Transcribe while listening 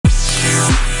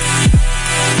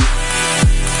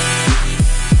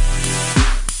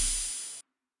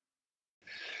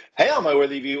Hello, my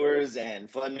worthy viewers and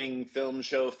Fleming Film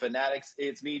Show fanatics.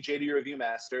 It's me, JD Review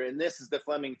Master, and this is the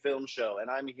Fleming Film Show. And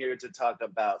I'm here to talk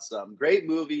about some great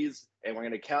movies, and we're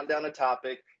going to count down a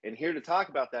topic. And here to talk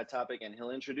about that topic, and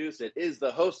he'll introduce it, is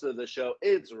the host of the show.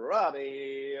 It's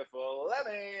Robbie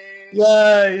Fleming.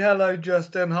 Yay! Hello,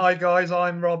 Justin. Hi, guys.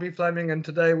 I'm Robbie Fleming, and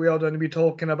today we are going to be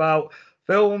talking about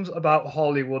films about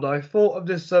Hollywood. I thought of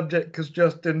this subject because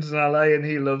Justin's in LA and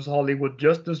he loves Hollywood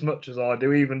just as much as I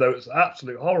do, even though it's an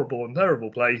absolute horrible and terrible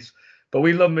place. But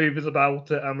we love movies about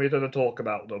it, and we're going to talk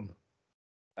about them.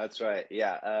 That's right.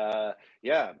 Yeah.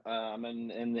 I'm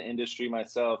in the industry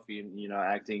myself,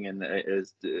 acting and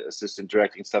as assistant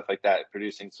directing, stuff like that,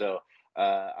 producing. So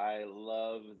I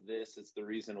love this. It's the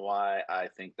reason why I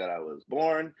think that I was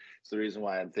born. It's the reason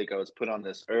why I think I was put on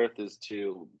this earth, is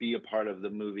to be a part of the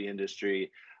movie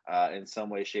industry in some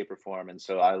way, shape, or form. And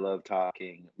so I love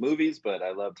talking movies, but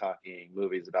I love talking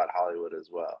movies about Hollywood as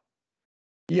well.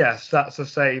 Yes, that's the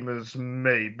same as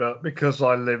me, but because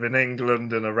I live in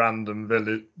England in a random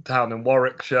village town in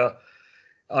Warwickshire,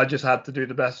 I just had to do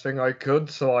the best thing I could.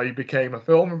 So I became a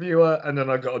film reviewer, and then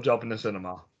I got a job in the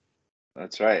cinema.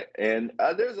 That's right. And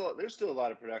there's still a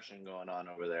lot of production going on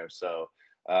over there. So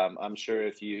I'm sure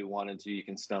if you wanted to, you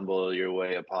can stumble your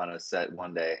way upon a set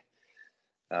one day.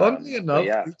 Funnily But enough,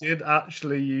 yeah, we did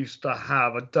actually used to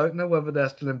have, I don't know whether they're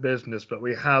still in business, but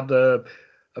we had a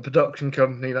production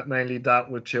company that mainly dealt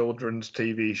with children's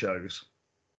TV shows.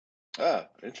 oh,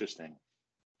 interesting.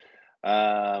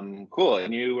 Cool.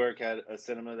 And you work at a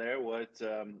cinema there. What's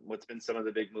been some of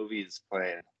the big movies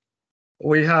playing?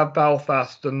 We have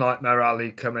Belfast and Nightmare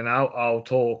Alley coming out. I'll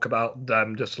talk about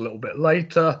them just a little bit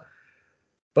later.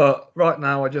 But right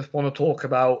now, I just want to talk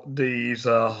about these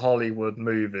Hollywood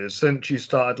movies. Since you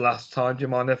started last time, do you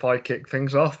mind if I kick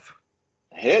things off?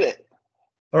 Hit it.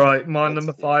 All right, my Let's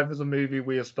number five is a movie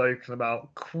we have spoken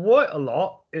about quite a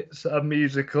lot. It's a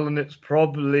musical, and it's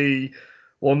probably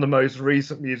one of the most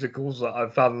recent musicals that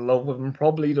I've fallen in love with, and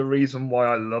probably the reason why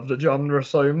I love the genre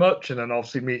so much. And then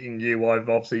obviously meeting you,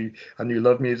 and you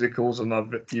love musicals, and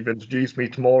you've introduced me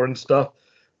to more and stuff.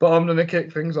 But I'm gonna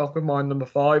kick things off with my number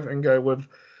five and go with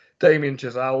Damien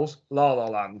Chazelle's La La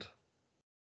Land.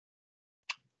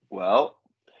 Well,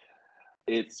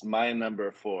 it's my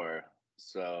number four.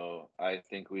 So I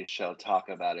think we shall talk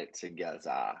about it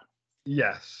together.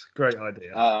 Yes, great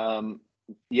idea.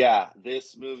 Yeah,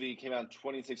 this movie came out in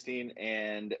 2016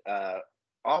 and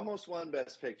almost won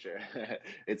Best Picture.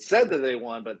 It said that they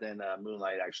won, but then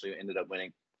Moonlight actually ended up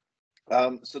winning.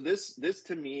 So this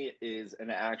to me is an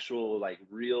actual, like,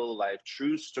 real life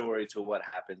true story to what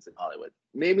happens in Hollywood.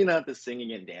 Maybe not the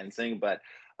singing and dancing, but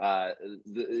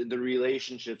the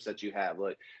relationships that you have.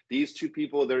 Like, these two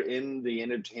people, they're in the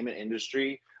entertainment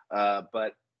industry,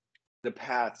 but the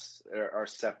paths are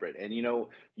separate. And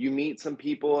you meet some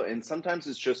people, and sometimes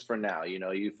it's just for now.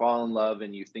 You fall in love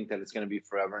and you think that it's going to be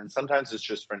forever, and sometimes it's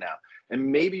just for now.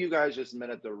 And maybe you guys just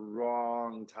met at the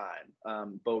wrong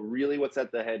time. But really, what's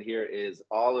at the head here is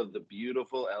all of the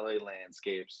beautiful LA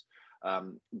landscapes,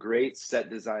 great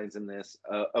set designs in this,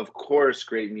 of course,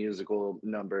 great musical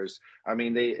numbers. I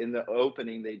mean, they in the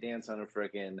opening, they dance on a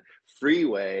freaking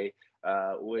freeway,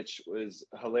 which was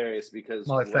hilarious because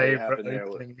My what had favorite happened there.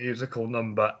 opening musical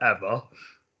number ever.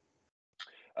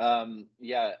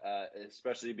 Yeah,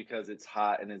 especially because it's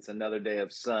hot and it's another day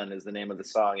of sun is the name of the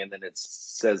song, and then it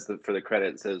says that for the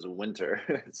credit it says winter.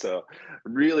 So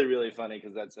really, really funny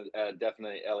because that's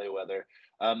definitely LA weather.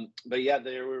 But yeah,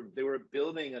 they were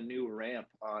building a new ramp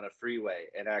on a freeway,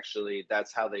 and actually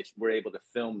that's how they were able to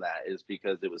film that, is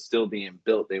because it was still being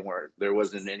built. There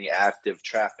wasn't any active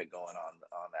traffic going on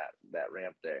that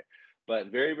ramp there, but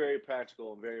very, very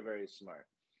practical and very, very smart.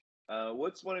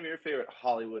 What's one of your favorite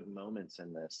Hollywood moments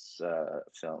in this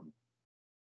film?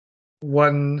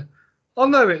 When I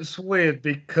know it's weird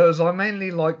because I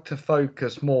mainly like to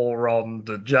focus more on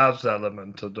the jazz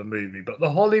element of the movie, but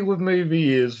the Hollywood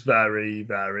movie is very,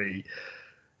 very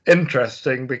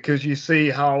interesting because you see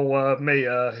how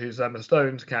Mia, who's Emma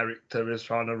Stone's character, is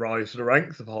trying to rise to the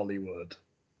ranks of Hollywood.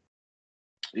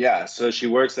 Yeah, so she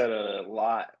works at a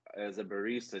lot as a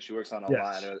barista. She works on a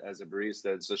lot Yes. as a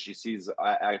barista, so she sees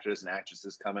actors and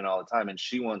actresses come in all the time, and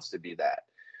she wants to be that.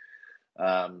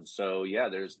 So yeah,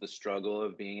 there's the struggle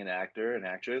of being an actor and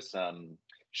actress.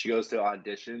 She goes to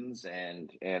auditions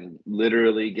and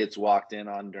literally gets walked in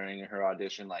on during her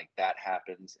audition. Like, that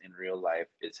happens in real life.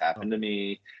 It's happened to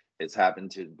me. It's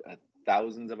happened to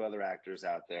thousands of other actors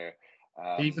out there.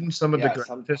 Even some of the Yeah,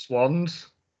 greatest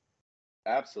ones.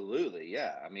 absolutely.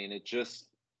 Yeah. I mean, it just,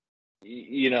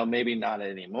 maybe not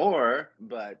anymore,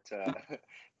 but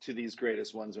to these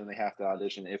greatest ones when they have to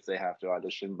audition, if they have to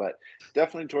audition, but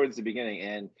definitely towards the beginning.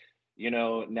 And,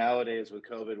 nowadays with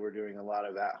COVID, we're doing a lot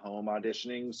of at-home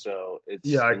auditioning, so Yeah,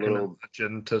 it's a I can little.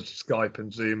 imagine to Skype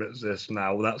and Zoom exists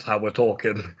now. That's how we're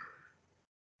talking.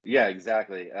 Yeah,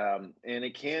 exactly. And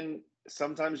it can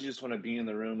sometimes you just want to be in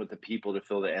the room with the people to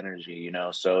feel the energy,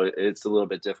 so it's a little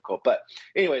bit difficult. But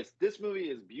anyways, this movie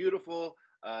is beautiful.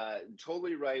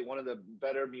 Totally right. One of the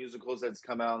better musicals that's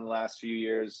come out in the last few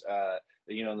years,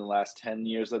 in the last 10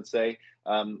 years, let's say.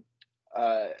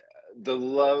 Uh, the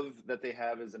love that they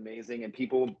have is amazing. And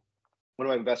one of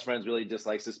my best friends really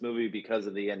dislikes this movie because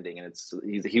of the ending, and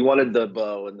he wanted the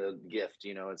bow and the gift.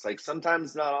 It's like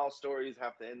sometimes not all stories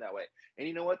have to end that way. And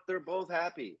you know what? They're both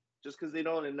happy. Just because they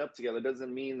don't end up together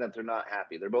doesn't mean that they're not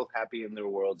happy. They're both happy in their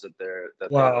worlds that they live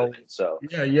Well, in. So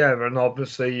yeah, and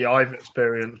obviously I've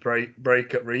experienced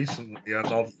breakup recently, and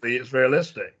obviously it's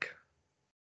realistic.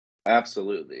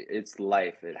 absolutely, it's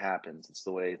life. It happens. It's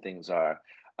the way things are.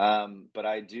 But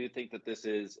I do think that this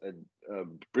is a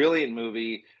brilliant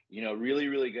movie. Really,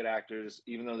 really good actors,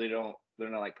 even though they're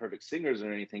not like perfect singers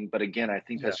or anything. But again, I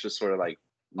think Yeah. that's just sort of like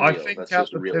I real. think That's out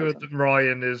just the two of realism. them,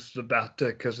 Ryan is the better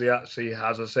because he actually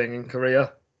has a singing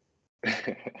career.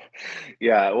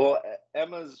 Yeah, well,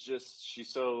 she's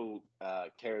so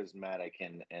charismatic,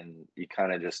 and you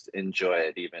kind of just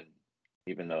enjoy it,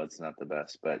 even though it's not the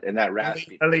best. But and that At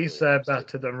raspiness least really they're helps too.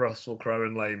 better than Russell Crowe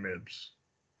and Les Mis.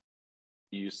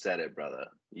 You said it, brother.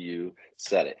 You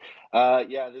said it.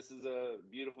 Yeah, this is a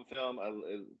beautiful film.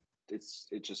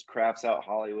 It just craps out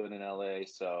Hollywood and LA,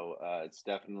 so it's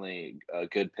definitely a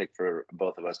good pick for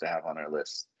both of us to have on our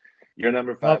list. Your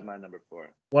number Well, five, my number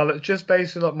four. well, it's just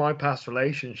based on my past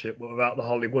relationship without the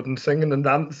Hollywood and singing and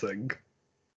dancing.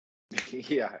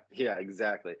 Yeah, yeah,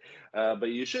 exactly. But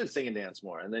you should sing and dance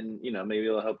more, and then maybe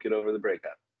it'll help get over the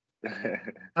breakup.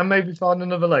 And maybe find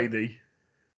another lady.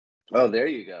 Oh, there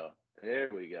you go. There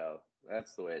we go.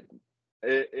 That's the way.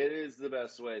 It is the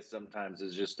best way sometimes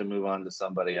is just to move on to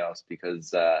somebody else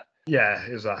because Yeah,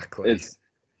 exactly. it's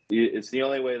it's the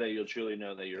only way that you'll truly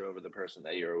know that you're over the person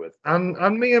that you were with And before.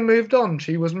 Mia moved on.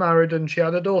 She was married and she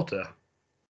had a daughter.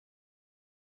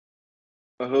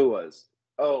 Who was?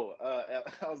 Oh,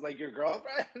 I was like your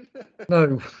girlfriend.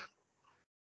 No, it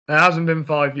hasn't been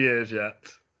 5 years yet.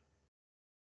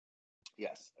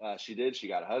 Yes, she did. She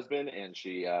got a husband and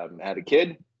she had a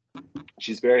kid.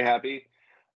 She's very happy.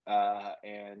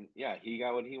 And yeah, he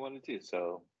got what he wanted to.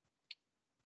 So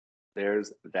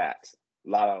there's that.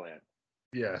 La La Land.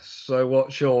 Yes. So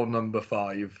what's your number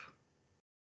 5?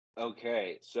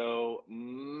 Okay, so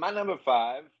my number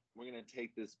five, we're gonna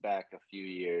take this back a few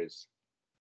years.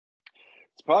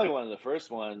 It's probably one of the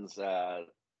first ones,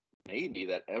 maybe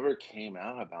that ever came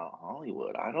out about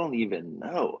Hollywood. I don't even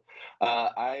know.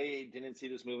 I didn't see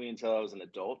this movie until I was an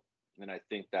adult, and I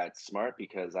think that's smart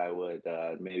because I would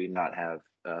maybe not have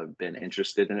been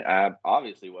interested in it. I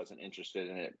obviously wasn't interested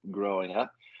in it growing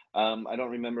up. I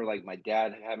don't remember like my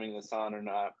dad having this on or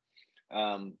not.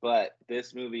 But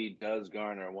this movie does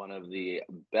garner one of the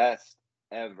best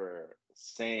ever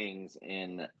sayings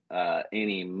in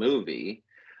any movie.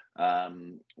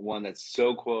 One that's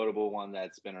so quotable, one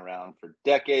that's been around for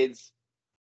decades.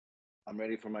 I'm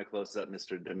ready for my close up,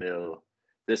 Mr. DeMille.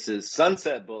 This is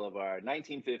Sunset Boulevard,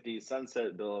 1950s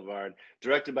Sunset Boulevard,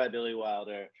 directed by Billy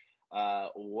Wilder.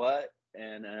 What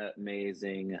an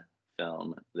amazing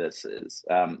film this is.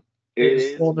 It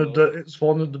is It's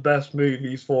one of the best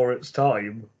movies for its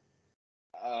time.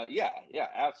 Yeah, yeah,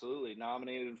 absolutely.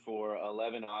 Nominated for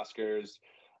 11 Oscars,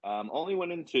 only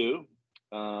winning two.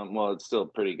 Well, it's still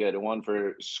pretty good. It won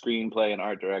for screenplay and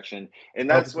art direction,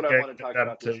 and I would that's have what I gave want to it talk them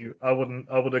about this. too. I wouldn't.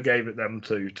 I would have gave it them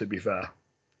too. To be fair.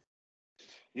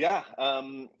 Yeah,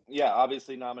 yeah.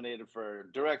 Obviously nominated for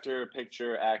director,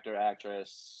 picture, actor,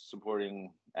 actress,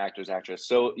 supporting actors, actress.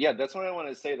 So yeah, that's what I want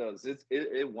to say. Though is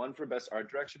it won for best art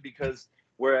direction because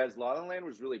whereas La La Land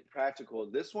was really practical,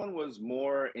 this one was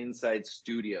more inside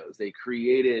studios. They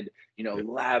created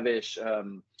lavish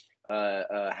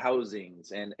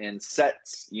housings and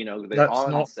sets. They're Let's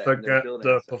on not set and they're forget building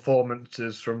the sets.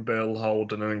 performances from Bill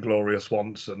Holden and Gloria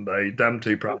Swanson. Them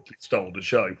two practically stole the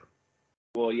show.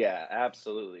 Well, yeah,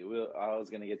 absolutely. I was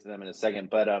going to get to them in a second,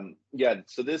 but yeah.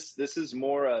 So this is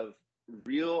more of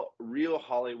real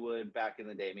Hollywood back in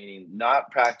the day, meaning not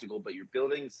practical, but you're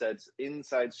building sets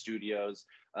inside studios.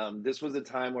 This was a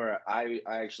time where I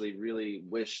actually really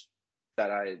wished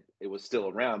that it was still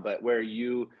around, but where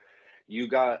you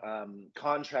got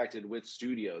contracted with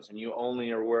studios and you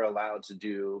only were allowed to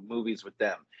do movies with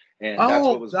them, and that's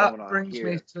what Oh, was that going on brings me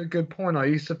here. to a good point. I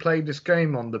used to play this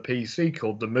game on the PC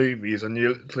called The Movies, and you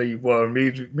literally were a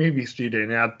movie studio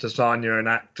and you had to sign your own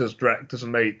actors, directors,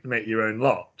 and make your own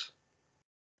lot.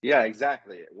 Yeah,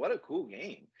 exactly. What a cool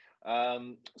game.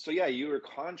 So yeah, you were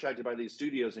contracted by these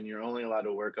studios, and you're only allowed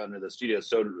to work under the studios.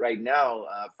 So right now,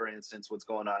 for instance, what's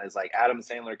going on is like Adam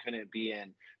Sandler couldn't be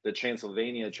in the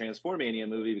Transformania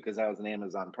movie because that was an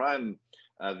Amazon Prime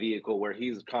vehicle where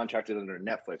he's contracted under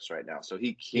Netflix right now. So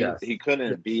Yes. he couldn't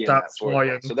Yes. be in that That's fourth why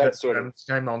one. So that's Uncut sort of, Gems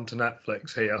came on to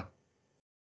Netflix here.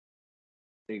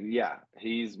 yeah,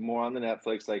 he's more on the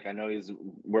Netflix. Like I know he's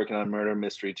working on Murder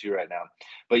Mystery 2 right now.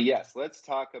 But yes, let's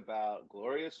talk about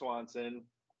Gloria Swanson,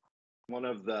 one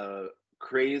of the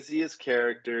craziest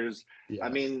characters. I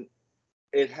Yes. mean,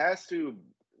 it has to.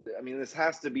 I mean, this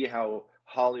has to be how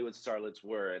Hollywood starlets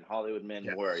were and Hollywood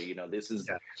men were. Yes. You know, Yes.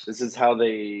 this is how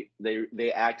they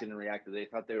acted and reacted. They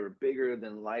thought they were bigger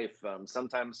than life.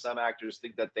 Sometimes some actors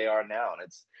think that they are now, and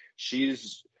it's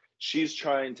she's she's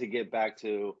trying to get back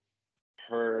to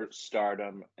her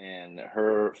stardom and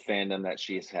her fandom that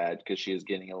she's had because she is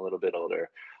getting a little bit older.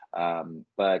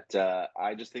 But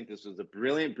I just think this was a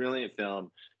brilliant, brilliant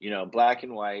film. You know, black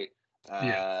and white,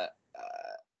 Yes.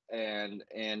 and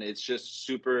it's just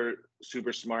super,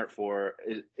 super smart for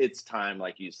its time,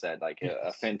 like you said, like a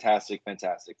Yes. fantastic,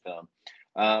 fantastic film.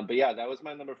 But yeah, that was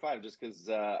my number five, just because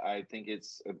I think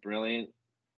it's a brilliant,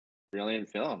 brilliant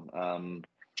film.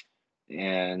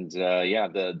 And yeah,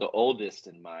 the oldest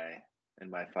in my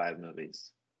five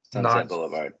movies, Sunset Nice.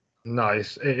 Boulevard.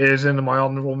 Nice. It is in my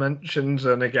honourable mentions,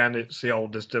 and again, it's the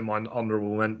oldest in my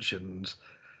honourable mentions.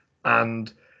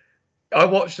 And I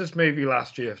watched this movie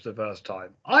last year for the first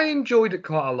time. I enjoyed it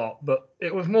quite a lot, but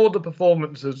it was more the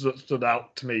performances that stood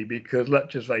out to me because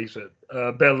let's just face it,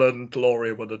 Bill and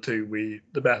Gloria were the two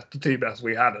best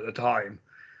we had at the time.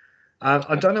 And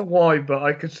I don't know why, but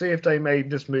I could see if they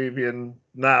made this movie and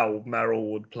now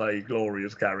Meryl would play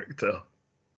Gloria's character.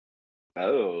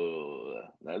 Oh,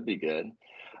 that'd be good.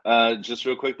 Just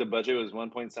real quick, the budget was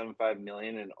 1.75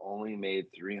 million and only made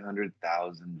 $300,000.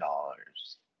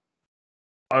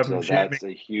 I'm So assuming that's a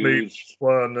movies huge,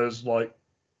 weren't as like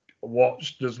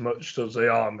watched as much as they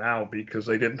are now because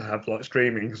they didn't have like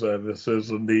streaming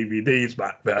services and DVDs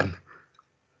back then.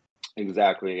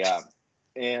 exactly, yeah.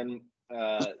 And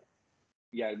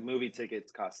yeah, movie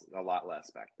tickets cost a lot less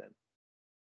back then.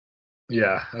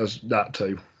 Yeah, as that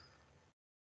too.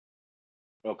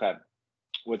 Okay,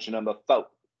 what's your number four?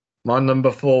 My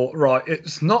number four, right?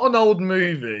 It's not an old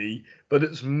movie, but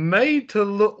it's made to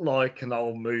look like an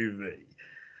old movie.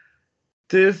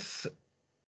 This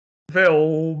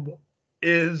film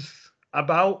is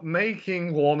about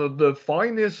making one of the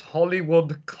finest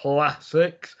Hollywood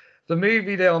classics. The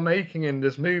movie they are making in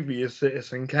this movie is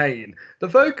Citizen Kane. The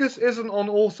focus isn't on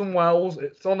Orson Welles,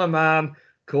 it's on a man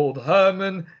called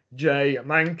Herman J.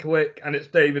 Mankiewicz, and it's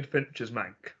David Fincher's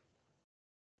Mank.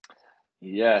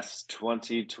 Yes,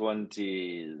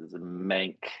 2020's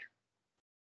Mank.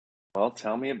 Well,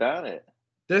 tell me about it.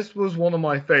 This was one of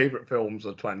my favourite films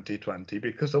of 2020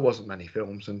 because there wasn't many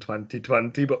films in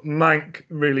 2020, but Mank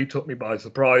really took me by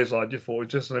surprise. I just thought it was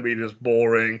just going to be this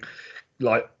boring,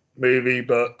 like movie,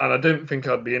 and I didn't think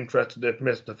I'd be interested if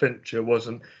Mr. Fincher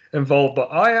wasn't involved.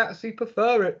 But I actually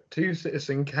prefer it to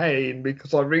Citizen Kane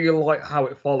because I really like how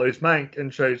it follows Mank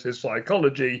and shows his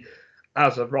psychology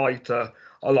as a writer.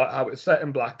 I like how it's set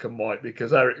in black and white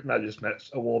because Eric Messerschmidt's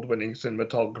award-winning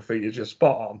cinematography is just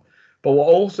spot on. But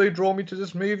what also drew me to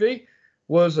this movie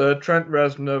was Trent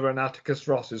Reznor and Atticus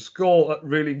Ross's score that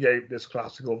really gave this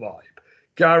classical vibe.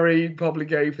 Gary probably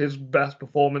gave his best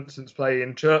performance since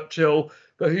playing Churchill,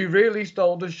 but who really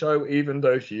stole the show even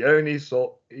though she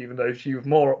was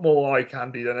more eye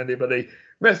candy than anybody,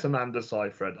 Miss Amanda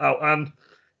Seyfried. Oh, and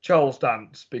Charles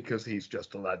Dance because he's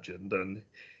just a legend and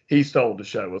he stole the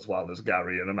show as well as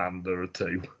Gary and Amanda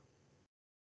too.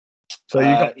 So you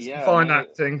got some Yeah, fine no,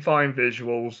 acting, fine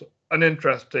visuals, an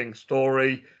interesting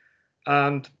story,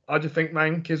 and I just think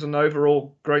Mank is an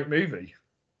overall great movie.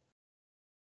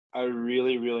 I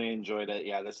really, really enjoyed it.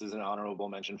 Yeah, this is an honorable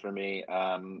mention for me.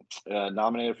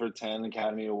 Nominated for 10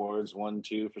 Academy Awards, won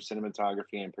two for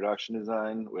cinematography and production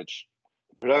design, which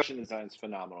production design is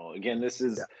phenomenal. Again, this Yeah.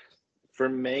 is for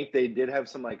Mank. They did have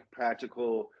some like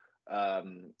practical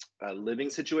living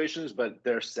situations, but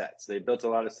they're sets. They built a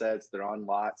lot of sets. They're on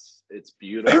lots. It's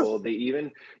beautiful.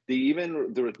 The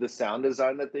sound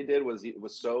design that they did was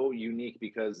so unique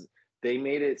because they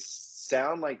made it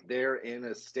sound like they're in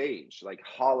a stage, like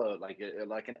hollow, like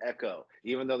an echo,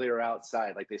 even though they were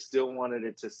outside. Like they still wanted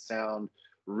it to sound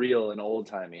real and old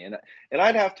timey. And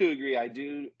I'd have to agree. I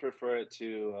do prefer it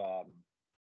to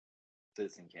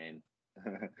Citizen Kane.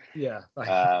 Yeah, thank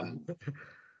um, you.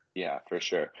 yeah, for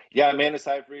sure. Yeah, Amanda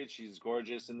Seyfried, she's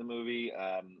gorgeous in the movie,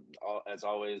 as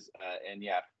always. And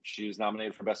yeah, she was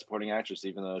nominated for Best Supporting Actress,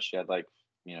 even though she had like,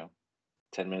 you know,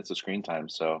 10 minutes of screen time.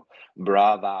 So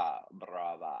brava,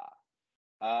 brava.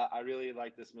 I really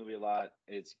like this movie a lot.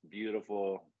 It's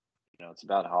beautiful. You know, it's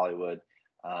about Hollywood.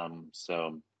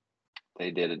 So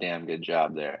they did a damn good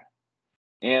job there.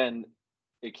 And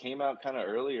it came out kind of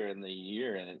earlier in the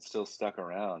year and it still stuck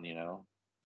around, you know?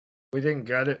 We didn't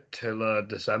get it till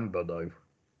December, though.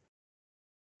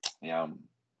 Yeah.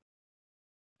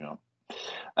 You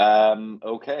know.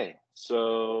 Okay.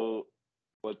 So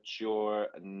what's your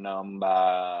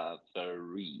number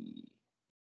 3?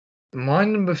 My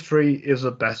number 3 is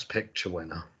a Best Picture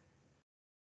winner.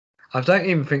 I don't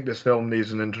even think this film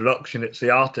needs an introduction. It's The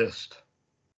Artist.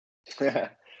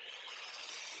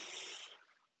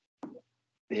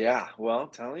 Yeah, well,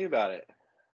 tell me about it.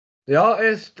 The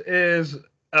Artist is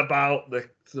about the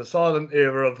silent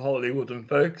era of Hollywood and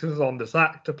focuses on this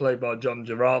actor played by John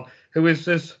Duran, who is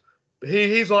this.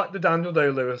 He's like the Daniel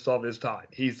Day-Lewis of his time.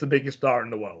 He's the biggest star in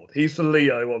the world. He's the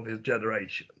Leo of his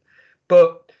generation.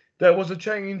 But there was a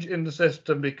change in the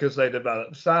system because they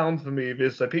developed sound for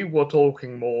movies, so people were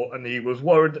talking more, and he was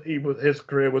worried that his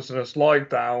career was going to slide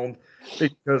down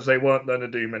because they weren't going to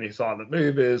do many silent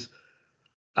movies.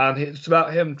 And it's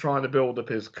about him trying to build up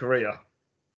his career,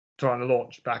 trying to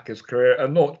launch back his career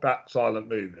and launch back silent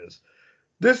movies.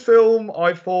 This film,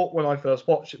 I thought when I first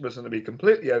watched it was going to be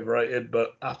completely overrated,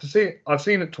 but I've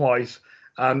seen it twice,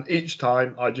 and each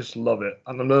time I just love it,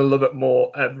 and I'm going to love it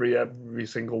more every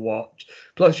single watch.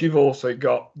 Plus, you've also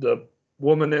got the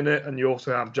woman in it, and you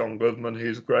also have John Goodman,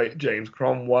 who's great, James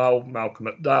Cromwell, Malcolm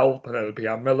McDowell, Penelope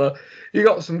Ann Miller. You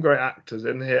got some great actors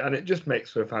in here, and it just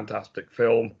makes for a fantastic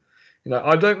film. You know,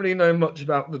 I don't really know much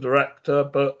about the director,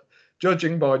 but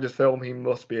judging by this film, he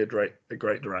must be a great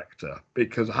director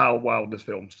because of how well this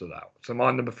film stood out. So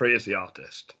my number 3 is The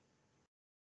Artist.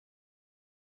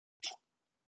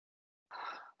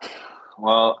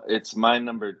 Well, it's my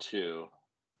number 2.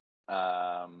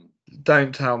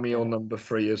 Don't tell me your number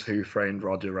 3 is Who Framed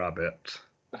Roger Rabbit.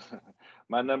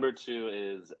 My number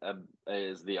 2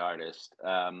 is The Artist.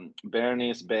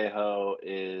 Berenice Bejo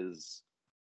is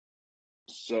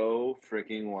so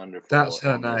freaking wonderful. That's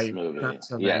her in name. This movie. That's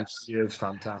her yes. name. She is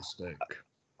fantastic.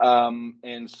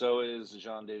 And so is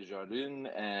Jean Desjardins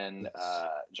and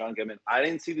John Goodman. I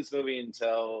didn't see this movie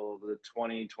until the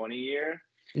 2020 year.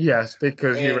 Yes,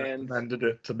 because you recommended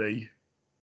it to me.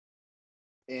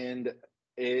 And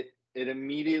it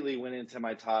immediately went into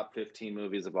my top 15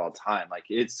 movies of all time. Like,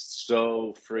 it's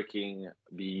so freaking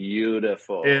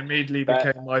beautiful. It immediately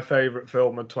became my favorite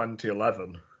film of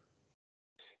 2011.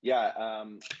 Yeah,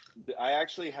 I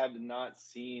actually had not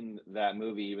seen that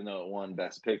movie, even though it won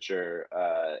Best Picture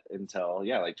until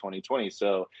like 2020.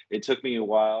 So it took me a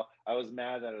while. I was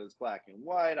mad that it was black and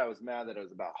white. I was mad that it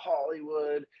was about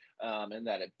Hollywood, and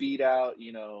that it beat out,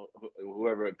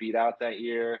 whoever it beat out that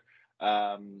year.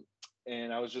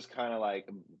 And I was just kind of like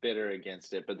bitter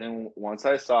against it. But then once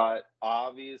I saw it,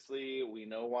 obviously we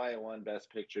know why it won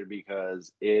Best Picture,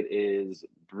 because it is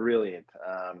brilliant.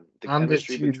 The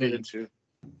chemistry between the two.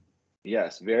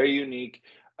 Yes, very unique.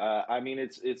 I mean,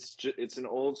 it's an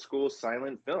old school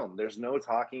silent film. There's no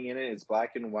talking in it. It's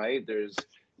black and white. There's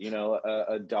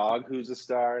a dog who's a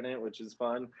star in it, which is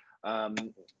fun.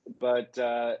 But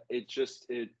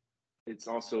it's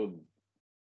also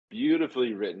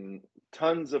beautifully written,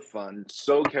 tons of fun,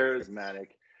 so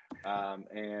charismatic,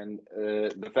 and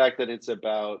the fact that it's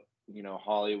about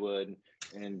Hollywood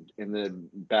and in the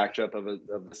backdrop of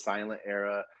the silent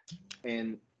era,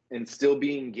 and still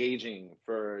be engaging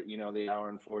for the hour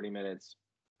and 40 minutes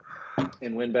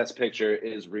and win Best Picture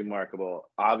is remarkable.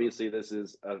 Obviously, this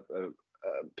is a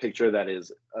picture that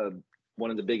is one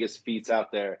of the biggest feats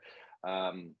out there,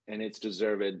 and it's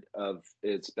deserved of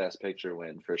its Best Picture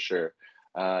win for sure.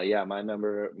 My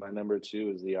number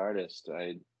 2 is The Artist.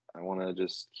 I want to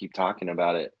just keep talking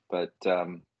about it, but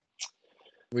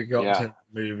we got 10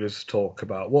 movies to talk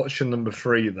about. What's your number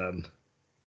 3 then?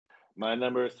 My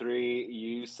number 3,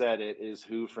 you said it, is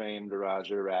Who Framed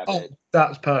Roger Rabbit. Oh,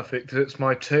 that's perfect. It's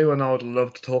my 2, and I would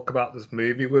love to talk about this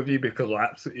movie with you because I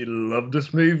absolutely love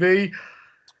this movie.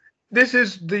 This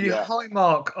is the high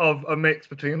mark of a mix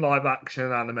between live action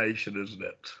and animation, isn't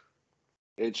it?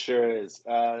 It sure is.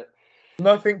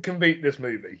 Nothing can beat this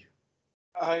movie.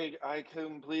 I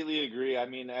completely agree. I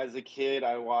mean, as a kid,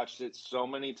 I watched it so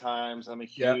many times. I'm a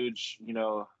huge,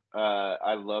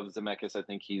 I love Zemeckis. I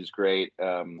think he's great,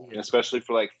 especially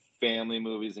for like family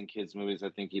movies and kids movies. I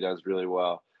think he does really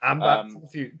well. And Back to the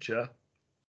Future.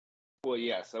 Well,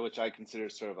 yes, which I consider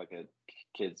sort of like a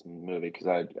kids movie because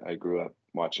I grew up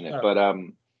watching it. Oh, but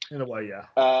in a way,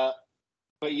 yeah.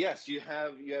 But yes, you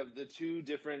have the two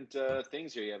different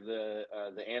things here. You have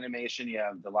the animation, you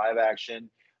have the live action.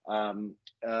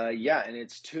 Yeah, and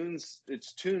it's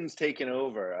tunes taken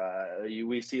over.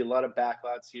 We see a lot of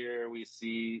backlots here. We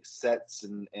see sets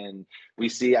and we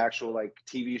see actual like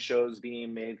TV shows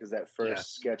being made because that Yeah.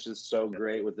 first sketch is so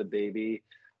great with the baby.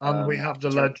 And we have the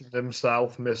Turn legend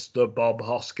himself, Mr. Bob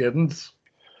Hoskins.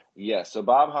 Yeah, so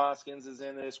Bob Hoskins is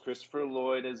in this. Christopher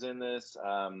Lloyd is in this.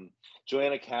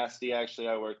 Joanna Cassidy, actually,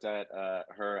 I worked at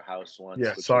her house once,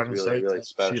 Yes, which was I'm really, so really touchy.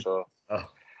 special.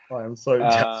 I am so Um,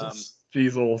 jealous.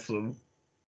 She's awesome.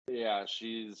 yeah,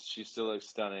 she still looks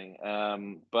stunning.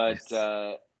 But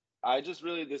Yes. I just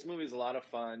really this movie's a lot of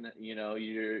fun. You know,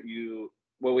 you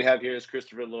what we have here is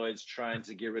Christopher Lloyd's trying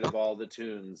to get rid of all the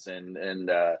tunes, and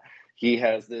he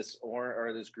has this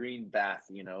or this green bath,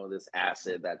 you know, this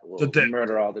acid that The will dip.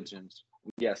 murder all the tunes.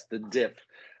 Yes, the dip.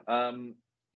 Um,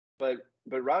 but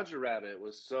Roger Rabbit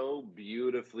was so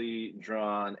beautifully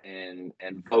drawn and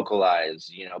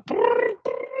vocalized, you know.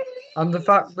 And the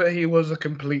fact that he was a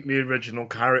completely original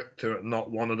character and not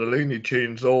one of the Looney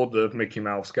Tunes or the Mickey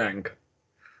Mouse gang.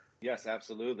 Yes,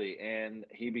 absolutely. And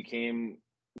he became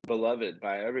beloved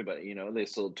by everybody. You know, they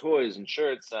sold toys and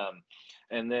shirts.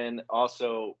 And then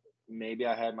also maybe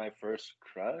I had my first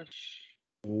crush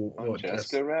on Or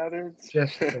Jessica Rabbit.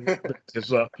 Jessica Rabbit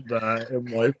is up there in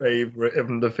my favourite,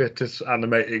 even the fittest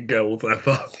animated girls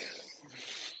ever.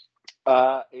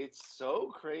 It's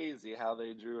so crazy how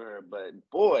they drew her, but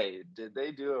boy, did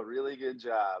they do a really good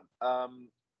job.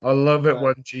 I love it But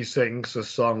when she sings a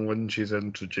song when she's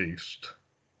introduced.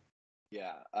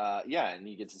 yeah, yeah, and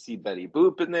you get to see Betty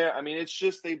Boop in there. I mean, it's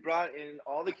just they brought in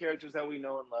all the characters that we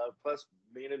know and love, plus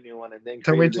made a new one, and then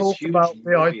Can we created this talk huge about the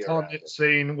movie around iconic it.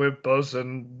 scene with Buzz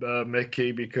and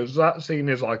Mickey? Because that scene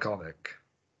is iconic.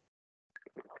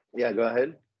 Yeah, go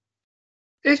ahead.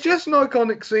 It's just an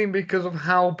iconic scene because of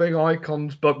how big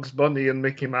icons Bugs Bunny and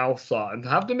Mickey Mouse are, and to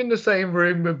have them in the same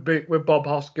room with Bob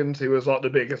Hoskins, who was like the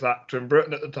biggest actor in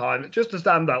Britain at the time. It's just a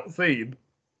standout scene.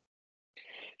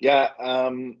 Yeah,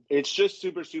 it's just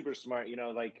super, super smart. You know,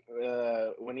 like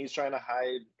when he's trying to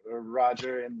hide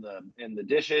Roger in the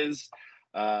dishes,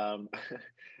 um,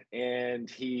 and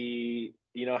he,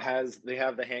 you know, has they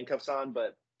have the handcuffs on,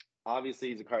 but obviously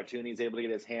he's a cartoon. He's able to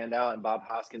get his hand out, and Bob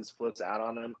Hoskins flips out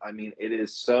on him. I mean, it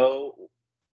is so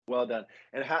well done.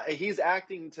 And how he's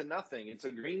acting to nothing. It's a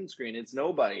green screen. It's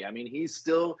nobody. I mean, he's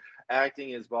still acting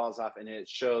his balls off, and it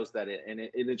shows that it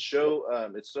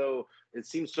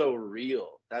seems so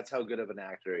real. That's how good of an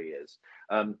actor he is.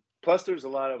 Plus, there's a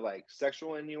lot of like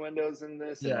sexual innuendos in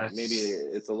this, and like maybe Yes.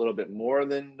 it's a little bit more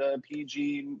than a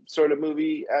PG sort of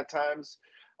movie at times.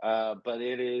 But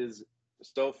it is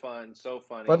so fun, so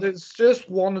But funny. it's just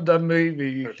one of them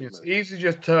movies you Perfect can movie. easily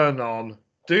just turn on,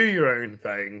 do your own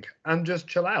thing, and just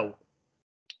chill out.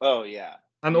 Oh yeah,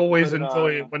 And you can always put it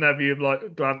enjoy it on. whenever you're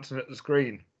like glancing at the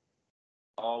screen.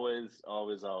 Always,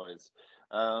 always, always.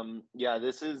 Yeah,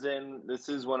 this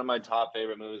is one of my top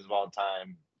favorite movies of all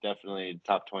time. Definitely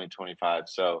top 2025.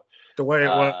 So, The way it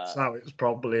uh, works out, it's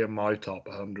probably in my top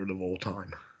 100 of all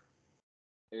time.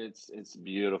 it's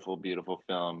beautiful, beautiful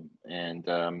film. And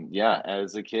yeah,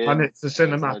 as a And kid, it's a as an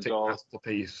cinematic adult,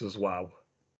 masterpiece as well.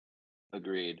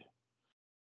 agreed.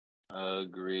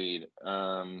 Agreed.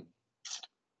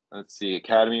 Let's see,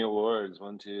 Academy Awards,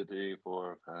 one, two, three,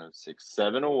 four, five, six,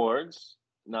 seven awards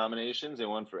nominations. They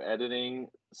won for editing,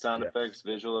 sound Yeah. effects,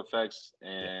 visual effects,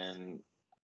 Yes. and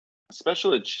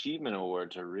Special Achievement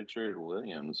Award to Richard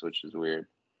Williams, which is weird.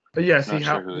 But yes, he Not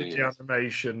sure helped who with he the is.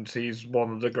 animations. He's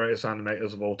one of the greatest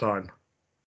animators of all time.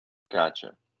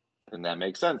 Gotcha. Then that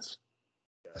makes sense.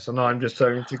 Yes, and I'm just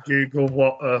going to Google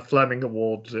what Fleming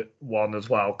Awards it won as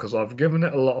well, because I've given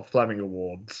it a lot of Fleming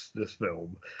Awards, this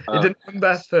film. It Uh, didn't win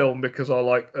Best Film because I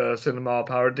like Cinema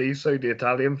Paradiso, the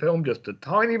Italian film, just a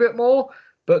tiny bit more.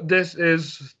 But this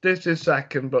is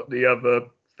second, but the other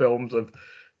films of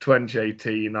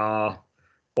 2018 are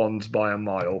ones by a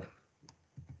mile.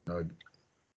 No,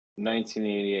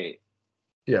 1988.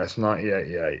 yes,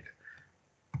 1988.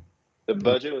 The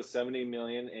budget was 70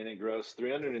 million and it grossed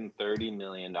 330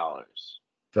 million dollars.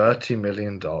 $30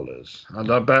 million.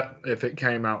 And I bet if it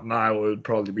came out now, it would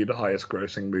probably be the highest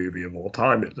grossing movie of all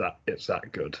time. It's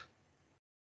that good.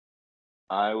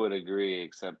 I would agree,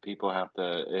 except people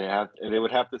they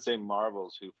would have to say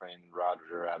Marvel's Who Framed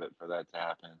Roger Rabbit for that to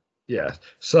happen. Yes.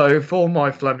 So for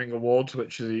my Fleming Awards,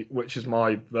 which is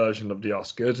my version of the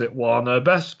Oscars, it won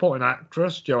Best Supporting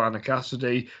Actress, Joanna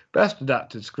Cassidy, Best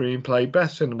Adapted Screenplay,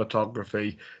 Best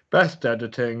Cinematography, Best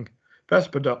Editing,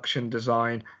 Best Production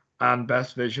Design, and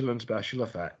Best Visual and Special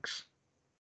Effects.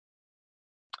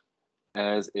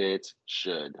 As it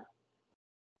should.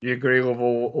 You agree with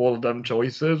all of them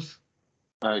choices?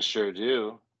 I sure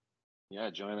do. Yeah,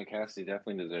 Joanna Cassidy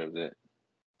definitely deserves it.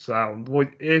 Sound. Well,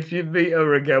 if you meet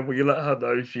her again, will you let her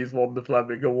know she's won the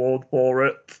Fleming Award for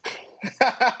it?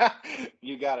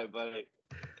 You got it, buddy.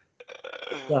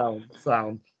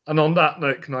 Sound. And on that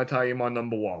note, can I tell you my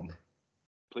number one?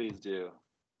 Please do.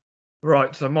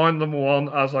 Right, so my number one,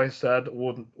 as I said,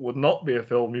 would not be a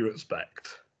film you expect.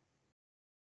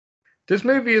 This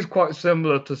movie is quite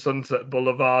similar to Sunset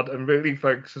Boulevard and really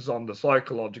focuses on the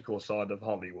psychological side of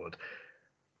Hollywood.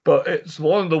 But it's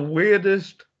one of the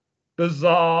weirdest,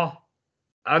 bizarre,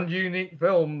 and unique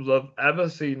films I've ever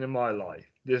seen in my life.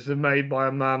 This is made by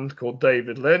a man called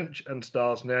David Lynch and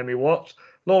stars Naomi Watts,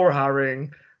 Laura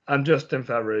Harring, and Justin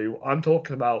Theroux. I'm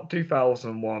talking about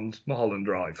 2001's Mulholland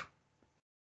Drive.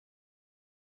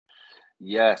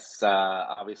 Yes,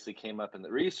 obviously came up in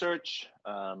the research.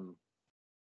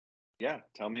 Yeah,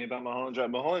 tell me about Mulholland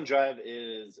Drive. Mulholland Drive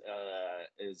is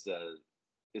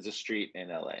a street in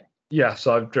LA. Yes,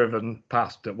 I've driven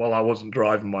past it. Well, I wasn't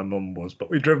driving; my mum was, but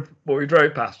we drove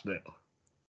past it.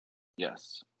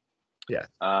 Yes. Yeah.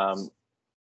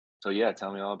 So yeah,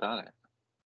 tell me all about it.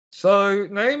 So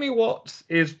Naomi Watts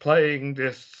is playing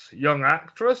this young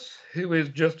actress who is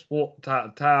just walked out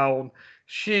of town.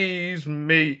 She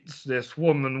meets this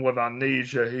woman with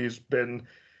amnesia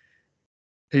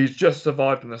he's just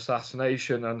survived an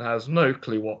assassination and has no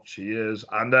clue what she is,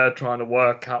 and they're trying to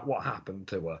work out what happened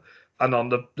to her.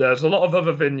 And there's a lot of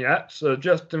other vignettes.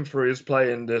 Justin Theroux is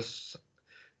playing this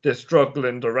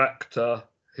struggling director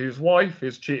whose wife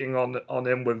is cheating on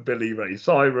him with Billy Ray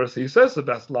Cyrus. He says the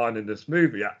best line in this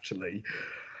movie, actually.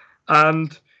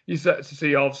 And you set to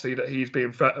see, obviously, that he's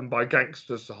being threatened by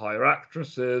gangsters to hire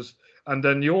actresses. And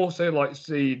then you also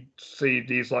see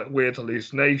these weird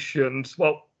hallucinations.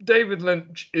 Well, David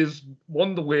Lynch is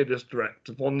one of the weirdest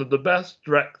directors, one of the best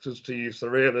directors to use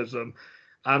surrealism,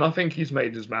 and I think he's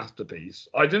made his masterpiece.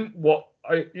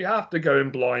 You have to go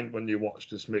in blind when you watch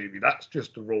this movie. That's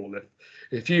just a rule.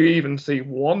 If you even see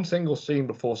one single scene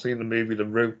before seeing the movie, the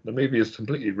movie is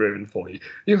completely ruined for you.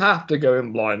 You have to go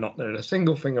in blind, not knowing a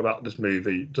single thing about this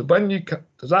movie.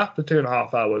 Because after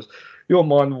 2.5 hours, your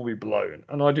mind will be blown.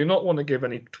 And I do not want to give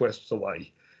any twists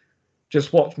away.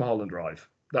 Just watch Mulholland Drive.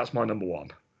 That's my number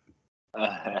one.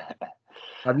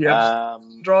 Have you ever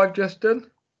Drive, Justin?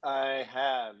 I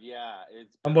have, yeah.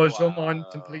 And was your mind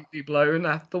completely blown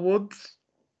afterwards?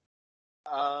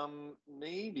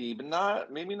 Maybe,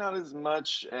 but maybe not as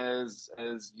much as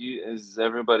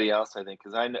everybody else. I think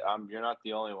because you're not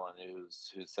the only one who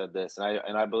said this,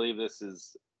 and I believe this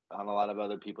is on a lot of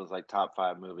other people's top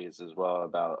 5 movies as well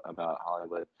about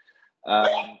Hollywood.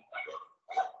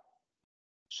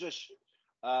 Shush.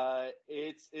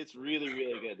 It's really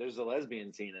really good. There's a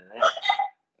lesbian scene in it.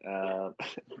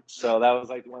 So that was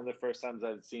one of the first times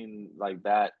I've seen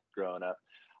that growing up.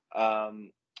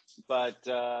 But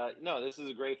no, this is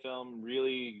a great film.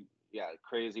 Really,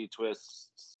 crazy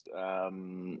twists.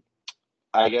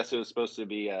 I guess it was supposed to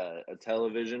be a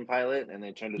television pilot, and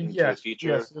they turned it into a feature.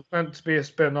 Yes, it's meant to be a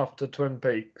spin-off to Twin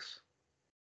Peaks.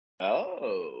 Yeah,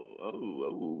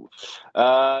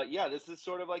 this is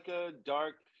sort of like a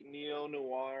dark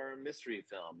neo-noir mystery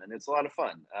film, and it's a lot of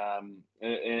fun.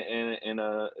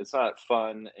 It's not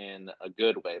fun in a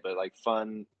good way, but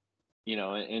fun,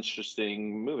 an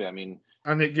interesting movie. I mean,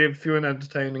 and it gives you an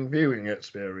entertaining viewing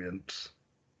experience.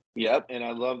 Yep, and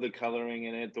I love the coloring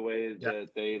in it. The way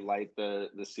that they light the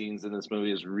scenes in this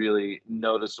movie is really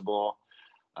noticeable.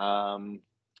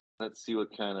 Let's see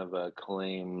what kind of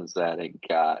claims that it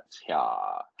got.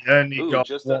 Yeah, and he got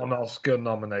one Oscar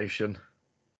nomination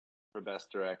for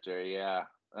Best Director. Yeah,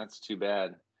 that's too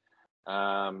bad.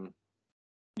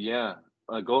 Yeah,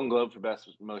 a Golden Globe for Best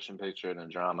Motion Picture in a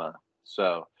Drama.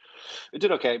 So it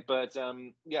did okay, but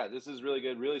yeah, this is really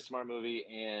good, really smart movie,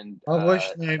 and I wish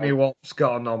Naomi Watts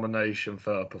got a nomination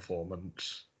for her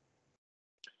performance.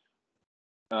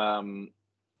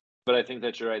 But I think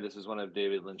that you're right. This is one of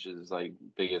David Lynch's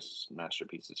biggest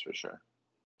masterpieces for sure.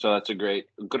 So that's a great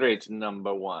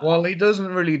number one. Well, he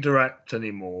doesn't really direct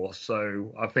anymore,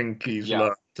 so I think he's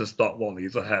learned to stop while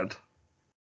he's ahead.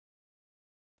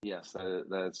 Yes,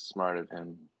 that's smart of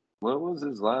him. What was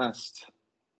his last?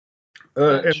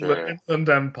 Inland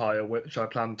Empire, which I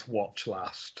plan to watch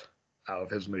last out of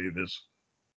his movies.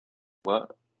 What?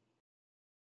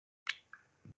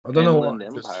 I don't know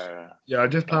Inland Empire. I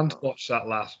just plan to watch that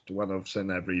last when I've seen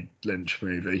every Lynch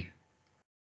movie.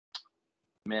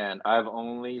 Man, I've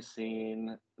only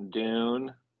seen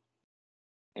Dune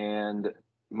and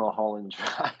Mulholland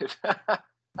Drive.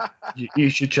 You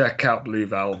should check out Blue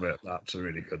Velvet. That's a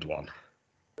really good one.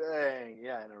 Dang,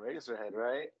 yeah, and Eraserhead,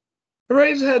 right?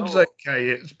 Eraserhead's okay.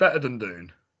 It's better than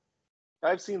Dune.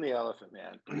 I've seen The Elephant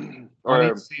Man. I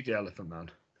need to see The Elephant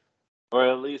Man. Or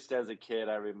at least as a kid,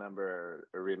 I remember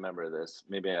this.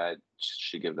 Maybe I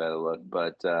should give that a look.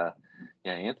 But yeah,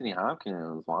 Anthony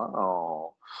Hopkins.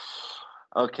 Wow.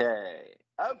 Okay.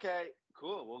 Okay.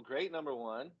 Cool. Well, great number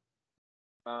one.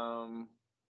 Um,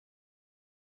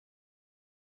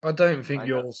 I don't think I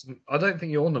know.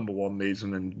 your number one needs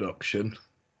an introduction.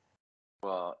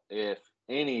 Well, if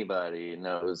anybody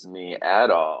knows me at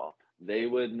all, they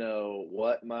would know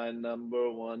what my number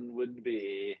one would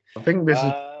be. I think this is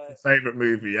Uh, my favorite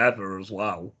movie ever as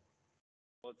well.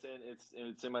 well,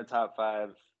 it's in my top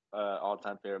five all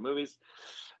time favorite movies.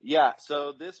 Yeah,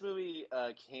 so this movie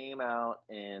came out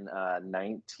in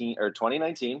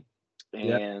 2019,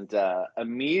 Yeah, and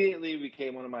immediately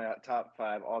became one of my top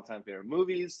five all time favorite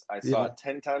movies. I saw yeah. it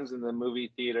 10 times in the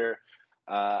movie theater.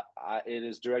 It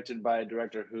is directed by a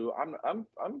director who I'm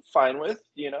fine with.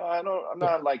 You know, I'm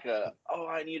not like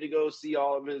I need to go see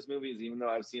all of his movies, even though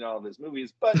I've seen all of his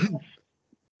movies. But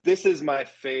this is my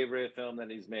favorite film that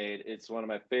he's made. It's one of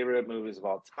my favorite movies of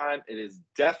all time. It is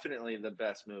definitely the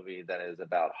best movie that is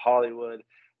about Hollywood,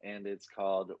 and it's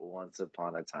called Once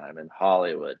Upon a Time in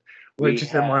Hollywood. We Which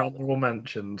is in my have, honorable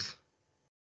mentions.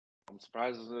 I'm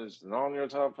surprised it's not on your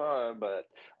top five, but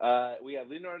we have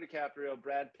Leonardo DiCaprio,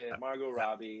 Brad Pitt, Margot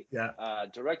Robbie, Yeah.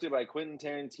 directed by Quentin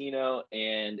Tarantino,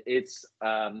 and it's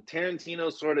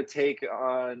Tarantino's sort of take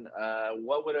on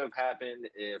what would have happened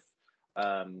if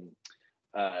um,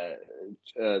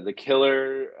 the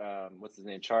killer, what's his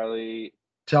name,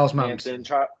 Charles Manson.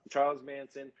 Charles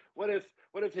Manson. What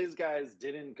if his guys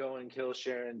didn't go and kill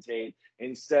Sharon Tate?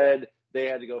 Instead, they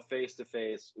had to go face to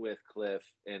face with Cliff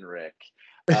and Rick.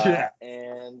 Yeah.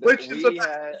 And Which is we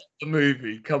had, the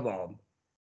movie. Come on.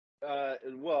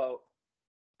 well,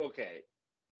 okay.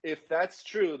 If that's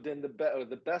true, then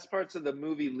the best parts of the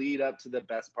movie lead up to the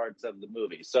best parts of the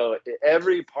movie. So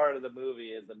every part of the movie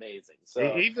is amazing. So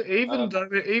um,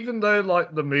 Even though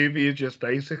like the movie is just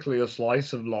basically a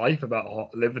slice of life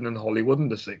about living in Hollywood in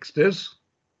the '60s.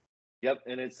 yep,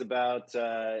 and it's about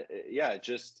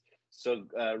just so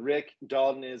Rick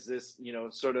Dalton is this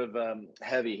sort of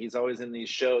heavy. He's always in these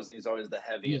shows. He's always the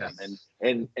heavy in them,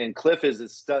 Yes. and Cliff is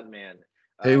his stuntman,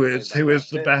 played by Who Brad is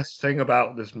the Pitt. best thing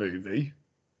about this movie?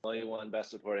 He won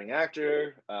Best Supporting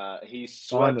Actor. He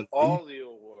swept Finally, all the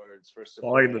awards for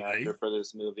supporting actor finally. for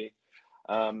this movie.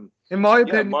 Um, In my yeah,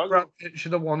 opinion, Brad Margot Pitt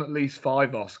should have won at least 5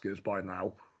 Oscars by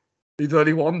now. He's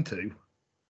only won 2.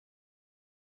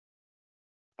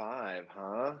 five,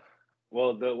 huh?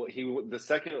 Well,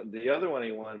 the other one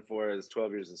he won for is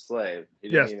 12 Years a Slave. He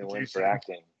didn't Yes, even win for producing.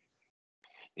 acting.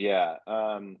 Yeah.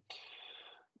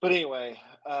 But anyway,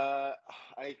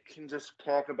 I can just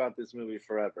talk about this movie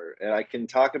forever, and I can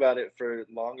talk about it for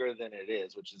longer than it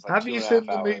is, which is like Have two you and a half seen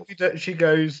the hours. movie that she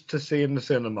goes to see in the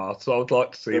cinema? So I would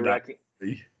like to see The that wrecking,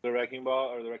 movie. the Wrecking Ball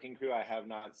or the Wrecking Crew. I have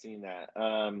not seen that.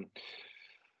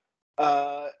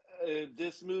 Uh,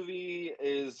 this movie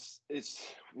it's.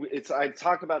 I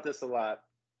talk about this a lot.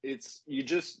 There's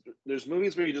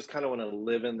movies where you just kind of want to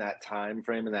live in that time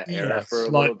frame in that era for Yes,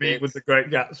 a little like me bit. with The Great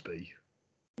Gatsby.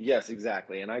 Yes,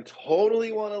 exactly. And I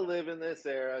totally want to live in this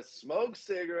era, smoke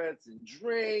cigarettes and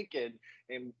drink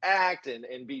and act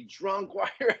and be drunk while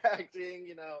you're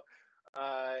acting,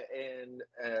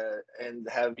 and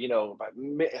have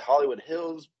Hollywood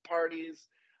Hills parties.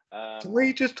 Can Um,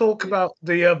 we just talk it, about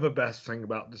the other best thing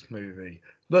about this movie?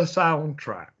 The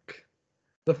soundtrack.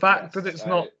 The fact that yes, it's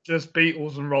not just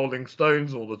Beatles and Rolling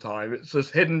Stones all the time, it's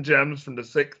just hidden gems from the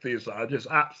 '60s that are just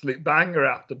absolute banger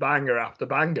after banger after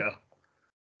banger.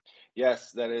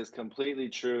 yes, that is completely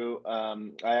true.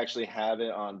 I actually have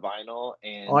it on vinyl,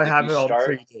 and I if you have it on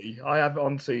start, CD. I have it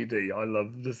on CD. I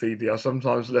love the CD. I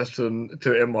sometimes listen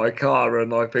to it in my car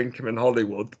and I think I'm in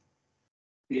Hollywood.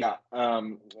 yeah,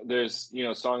 there's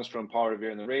songs from Paul Revere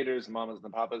and the Raiders, Mamas and the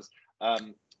Papas.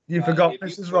 Um, You forgot if you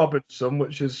Mrs. put Robinson,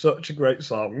 which is such a great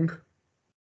song.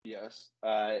 Yes.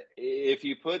 If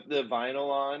you put the vinyl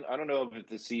on, I don't know if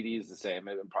the CD is the same.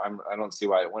 I don't see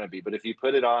why it wouldn't be. But if you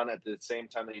put it on at the same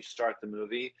time that you start the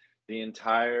movie, the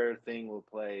entire thing will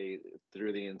play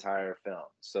through the entire film.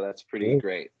 So that's pretty Oh.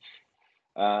 great.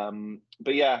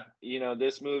 But yeah,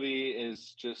 this movie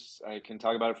is just, I can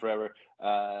talk about it forever.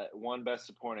 One Best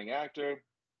Supporting Actor.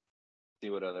 See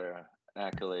what other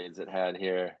accolades it had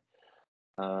here.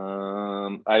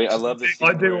 I love the I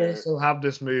scene do where, also have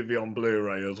this movie on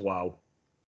Blu-ray as well,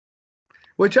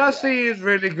 which I yeah. see is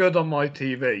really good on my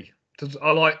TV. Because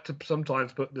I like to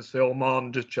sometimes put this film on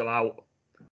and just chill out.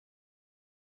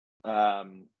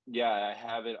 Yeah, I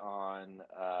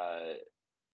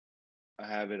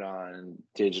have it on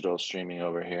digital streaming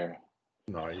over here.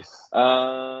 Nice.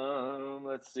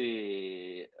 Let's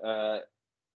see.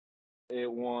 It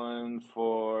won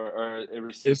for, or It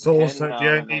received It's 10 also the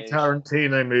only nominations.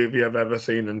 Tarantino movie I've ever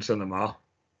seen in cinema.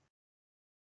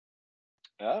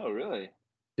 Oh, really?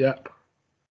 Yep.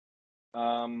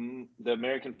 The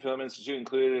American Film Institute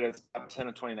included it as top 10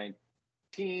 of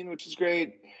 2019, which is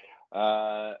great.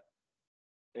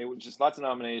 It was just lots of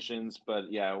nominations,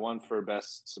 but yeah, one for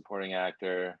Best Supporting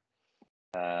Actor.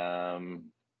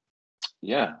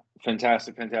 Yeah,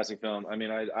 fantastic film. I mean,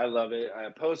 I love it. I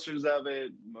have posters of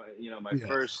it. My Yes.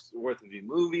 first Worth of You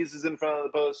movies is in front of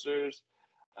the posters.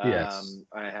 Yes.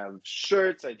 I have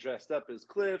shirts. I dressed up as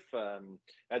Cliff.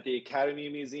 At the Academy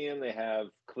Museum, they have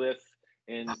Cliff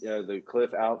in the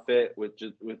Cliff outfit with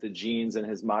the jeans and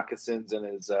his moccasins and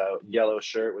his yellow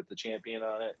shirt with the champion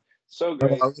on it. So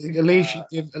great. Well, at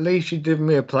least you give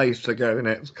me a place to go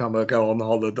next time I go on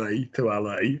holiday to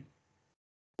LA.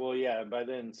 Well, yeah. By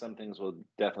then, some things will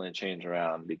definitely change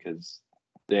around because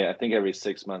I think every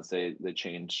 6 months they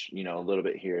change. A little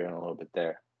bit here and a little bit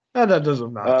there. No, that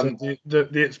doesn't matter.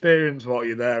 The experience while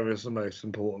you're there is the most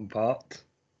important part.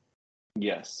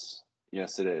 Yes,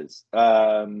 it is.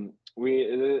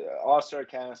 We all-star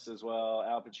cast as well.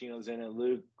 Al Pacino's in it.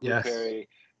 Luke Perry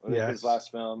with his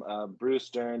last film. Bruce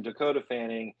Dern, Dakota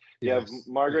Fanning. You have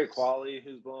Margaret Qualley,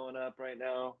 who's blowing up right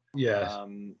now. Yes.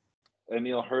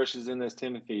 Emil Hirsch is in this.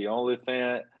 Timothy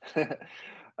Olyphant.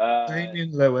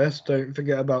 Damian Lewis. Don't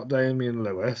forget about Damian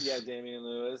Lewis. Yeah, Damian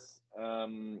Lewis.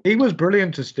 He was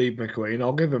brilliant as Steve McQueen.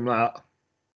 I'll give him that.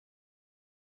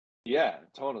 Yeah,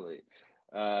 totally.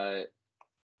 And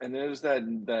there's that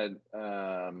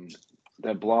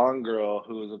blonde girl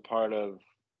who was a part of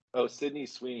Sydney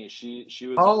Sweeney. She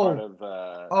was a part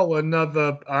of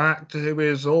another actor who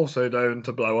is also known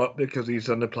to blow up because he's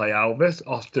going to play Elvis,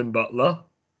 Austin Butler.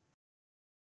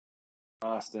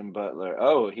 Austin Butler.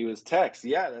 Oh, he was Tex.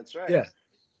 Yeah, that's right. Yeah.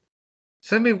 It's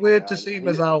going to be weird to see him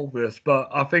as Elvis, but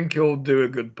I think he'll do a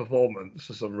good performance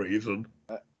for some reason.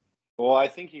 Well, I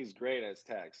think he's great as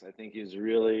Tex. I think he's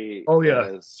really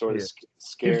sort of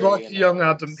scary. He's like a young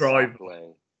Adam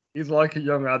Driver. He's like a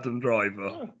young Adam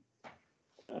Driver.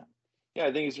 Yeah,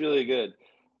 I think he's really good.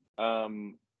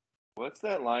 What's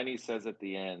that line he says at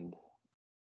the end?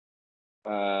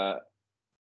 I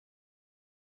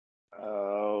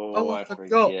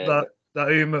forget that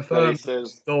Uma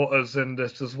Thurman's daughter's in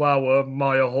this as well.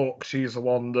 Maya Hawke, she's the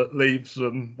one that leaves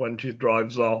them when she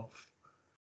drives off.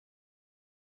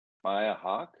 Maya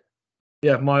Hawke?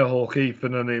 Yeah, Maya Hawke,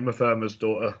 Ethan and Uma Thurman's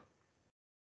daughter.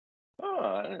 Oh,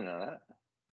 I didn't know that.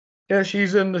 Yeah,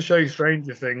 she's in the show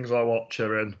Stranger Things. I watch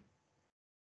her in.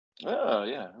 Oh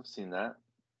yeah, I've seen that.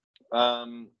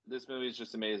 This movie is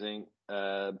just amazing.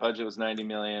 Budget was $90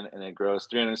 million and it grossed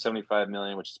 $375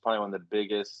 million, which is probably one of the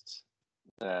biggest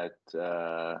that is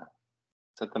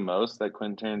that the most that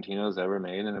Quentin Tarantino's ever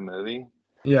made in a movie?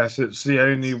 Yes, it's the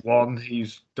only one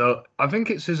he's done. I think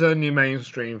it's his only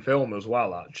mainstream film as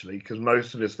well, actually, because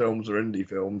most of his films are indie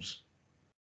films.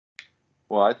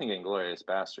 Well, I think Inglourious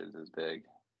Basterds is big.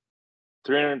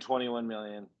 $321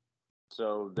 million.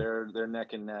 So they're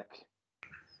neck and neck.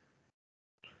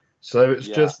 So it's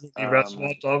just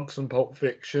Reservoir Dogs and Pulp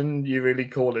Fiction you really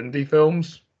call indie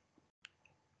films?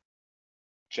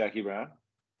 Jackie Brown?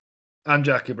 And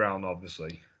Jackie Brown,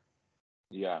 obviously.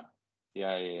 Yeah.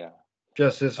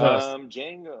 Just his first.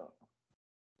 Django.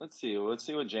 Let's see what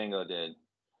Django did.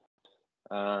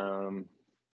 Django,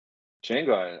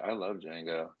 I love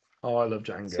Django. Oh, I love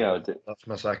Django. That's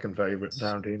my second favorite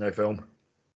Tarantino film.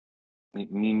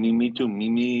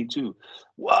 Me too.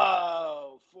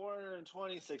 Whoa,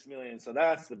 $426 million. So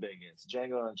that's the biggest.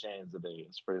 Django Unchained is the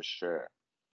biggest for sure.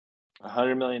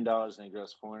 $100 million and it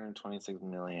grossed $426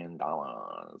 million.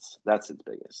 That's its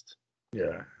biggest.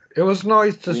 Yeah, it was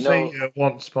nice to see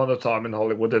Once Upon a Time in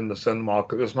Hollywood in the cinema.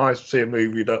 It was nice to see a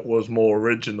movie that was more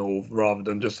original rather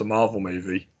than just a Marvel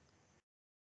movie.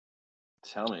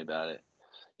 Tell me about it.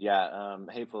 Yeah,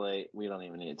 Hateful Eight. We don't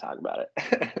even need to talk about it.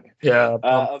 Yeah.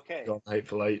 Okay.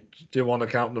 Hateful Eight. Do you want to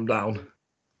count them down?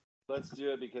 Let's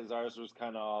do it because ours was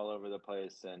kind of all over the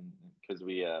place, and because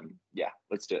we,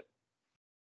 let's do it.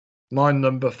 My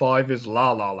number 5 is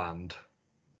La La Land.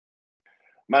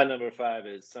 My number 5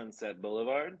 is Sunset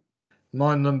Boulevard.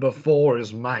 My number 4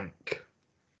 is Mank.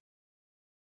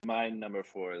 My number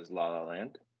 4 is La La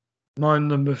Land. My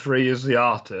number 3 is The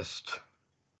Artist.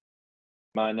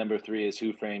 My number 3 is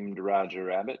Who Framed Roger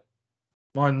Rabbit.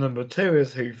 My number 2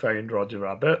 is Who Framed Roger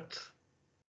Rabbit.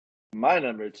 My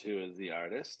number 2 is The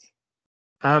Artist.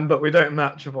 But we don't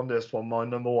match up on this one. My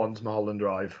number 1 is Mulholland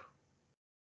Drive.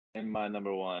 And my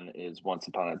number 1 is Once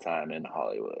Upon a Time in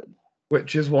Hollywood.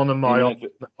 Which is one of my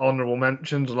honourable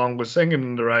mentions, along with Singing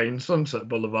in the Rain, Sunset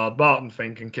Boulevard, Barton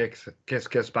Fink, and Kiss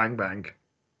Kiss Bang Bang.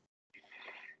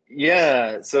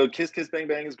 Yeah, so Kiss Kiss Bang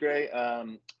Bang is great.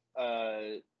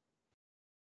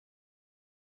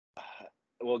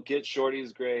 Well, Get Shorty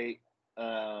is great.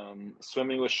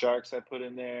 Swimming with Sharks I put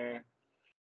in there.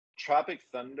 Tropic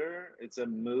Thunder, it's a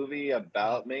movie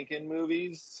about making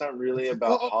movies. It's not I really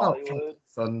about forgot about Hollywood. Tropic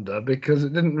Thunder because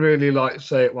it didn't really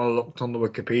say it when I looked on the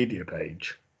Wikipedia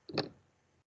page.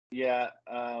 Yeah,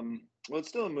 well, it's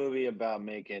still a movie about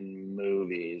making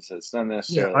movies. It's not Yeah,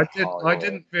 necessarily I Hollywood.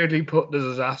 didn't really put the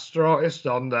Disaster Artist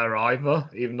on there either,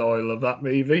 even though I love that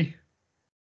movie.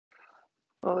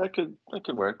 Well, that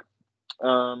could work.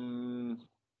 Um,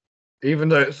 Even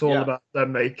though it's all yeah. about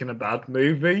them making a bad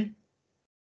movie.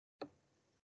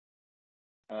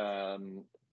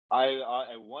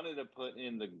 I wanted to put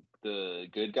in the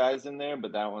Good Guys in there,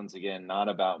 but that one's again not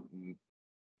about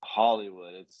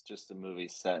Hollywood. It's just a movie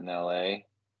set in L.A.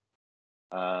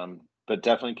 But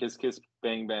definitely Kiss Kiss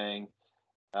Bang Bang.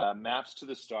 Maps to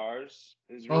the Stars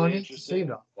is Oh, I really need to see interesting.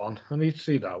 that one. I need to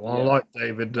see that one. I Yeah, like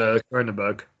David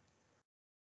Cronenberg.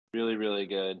 really, really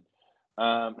good.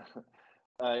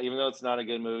 Even though it's not a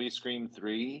good movie, Scream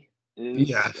 3 is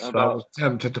Yes, I was about,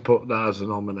 tempted to put that as a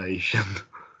nomination.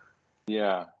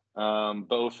 yeah.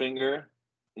 Bowfinger,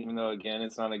 even though again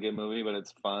it's not a good movie, but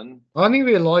it's fun. I only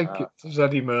really like Uh, it because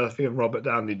Eddie Murphy and Robert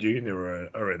Downey Jr.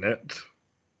 are in it.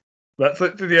 That's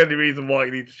literally the only reason why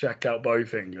you need to check out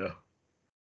Bowfinger.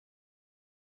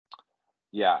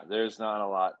 yeah, there's not a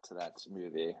lot to that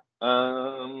movie.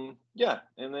 Yeah,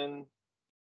 and then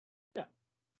yeah,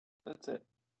 that's it.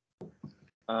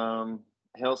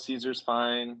 Hail Caesar's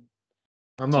fine.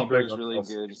 I'm not big Seberg's on really Elf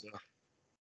good. Caesar.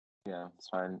 Yeah, it's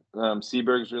fine.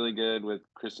 Seberg's really good with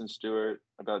Kristen Stewart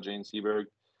about Jane Seberg.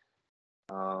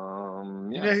 You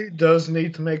Yeah. know who does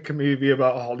need to make a movie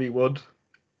about Hollywood?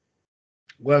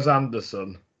 Wes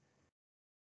Anderson.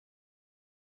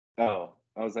 Oh,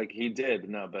 I was like, he did.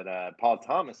 No, but Paul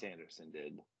Thomas Anderson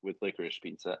did with Licorice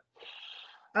Pizza.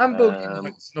 And Boogie Um,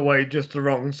 Nights, in a way, just the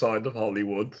wrong side of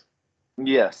Hollywood.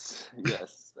 yes,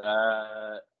 yes.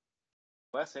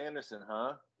 Wes Anderson,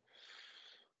 huh?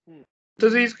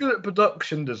 Because he's good at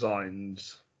production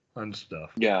designs and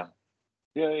stuff. Yeah,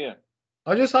 yeah.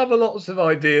 I just have a lots of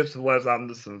ideas for Wes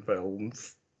Anderson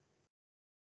films.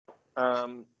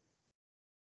 Um,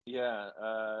 yeah.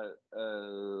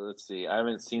 Let's see. I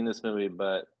haven't seen this movie,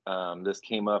 but this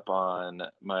came up on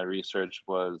my research.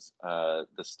 Was The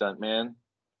Stuntman?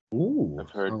 Ooh, I've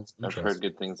heard sounds I've heard interesting.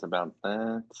 good things about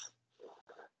that.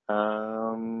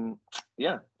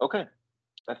 Yeah. Okay.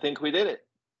 I think we did it.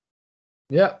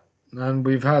 Yeah, and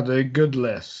we've had a good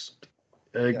list.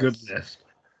 A good Yes. list.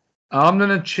 I'm going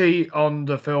to cheat on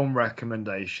the film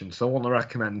recommendation, so I want to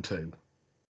recommend two.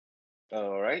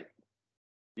 All right.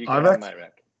 You I, can have rec- my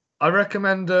rec. I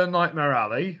recommend Nightmare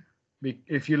Alley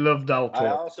if you love Del I Toro.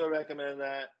 also recommend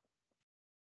that.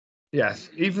 Yes,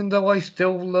 even though I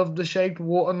still love The Shape of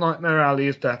Water, Nightmare Alley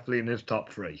is definitely in his top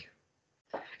three.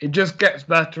 It just gets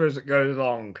better as it goes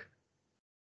along.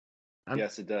 And,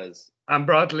 Yes, it does. and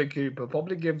Bradley Cooper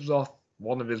probably gives off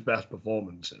one of his best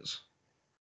performances.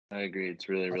 I agree. It's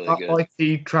really, I really felt good. like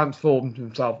he transformed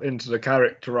himself into the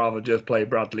character rather than just play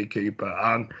Bradley Cooper.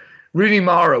 And Rooney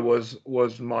Mara was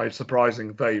my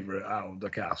surprising favourite out of the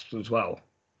cast as well.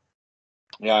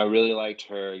 Yeah, I really liked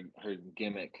her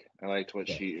gimmick. I liked what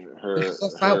Yeah. she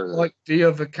Because I felt her like the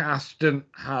other cast didn't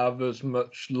have as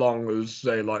much long as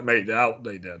they made it out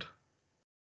they did.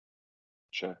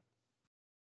 sure.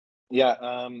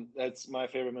 Yeah, that's my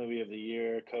favorite movie of the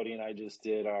year. Cody and I just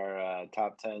did our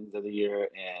top tens of the year,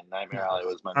 and Nightmare Alley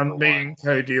was my number And me one. and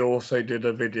Cody also did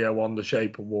a video on The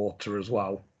Shape of Water as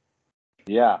well.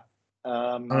 Yeah.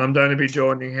 And I'm going to be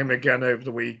joining him again over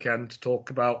the weekend to talk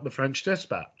about The French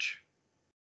Dispatch.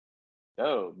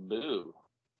 Oh, boo.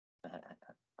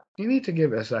 You need to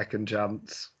give it a second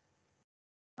chance.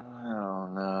 I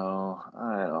don't know.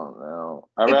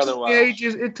 I'd rather watch.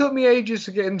 It took me ages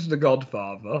to get into The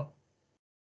Godfather.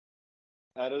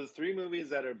 Out of the three movies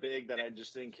that are big that I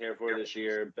just didn't care for this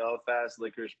year, Belfast,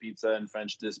 Licorice Pizza, and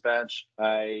French Dispatch,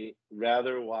 I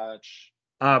rather watch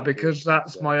Because Licorice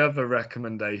that's Pizza. my other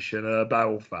recommendation,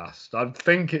 Belfast. I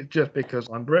think it's just because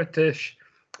I'm British,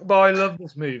 but I love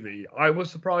this movie. I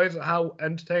was surprised at how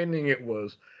entertaining it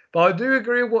was. But I do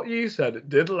agree with what you said. It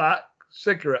did lack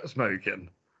cigarette smoking.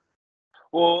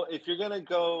 Well, if you're gonna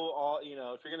go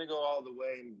if you're gonna go all the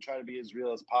way and try to be as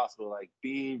real as possible, like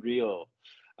be real.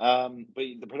 But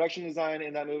the production design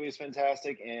in that movie is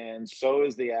fantastic, and so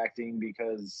is the acting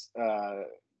because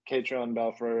Catron And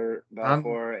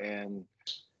Balfour and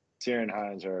Ciarán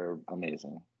Hinds are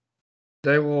amazing.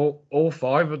 they all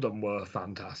five of them were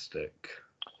fantastic.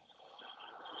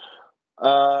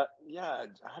 yeah,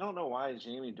 I don't know why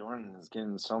Jamie Dornan is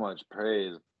getting so much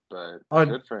praise, but I'd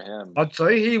good for him. I'd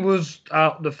say he was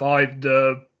out of the five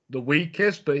the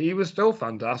weakest, but he was still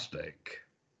fantastic.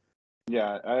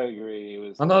 Yeah, I agree. He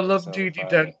was And I love 100% of the Judi fight.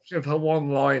 Dench with her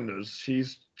one-liners.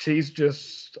 She's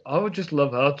just I would just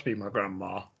love her to be my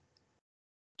grandma.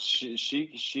 She's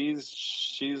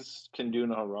can do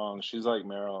no wrong. She's like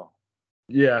Meryl.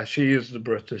 Yeah, she is the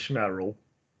British Meryl.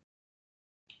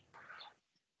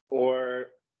 Or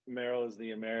Meryl is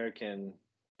the American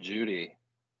Judy.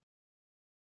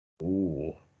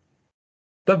 Ooh.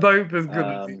 They're both as good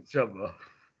as Um, each other.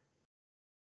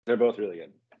 they're both really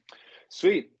good.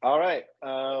 Sweet. All right.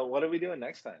 What are we doing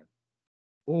next time?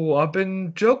 Oh, I've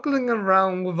been juggling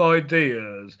around with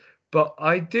ideas, but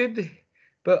I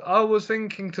was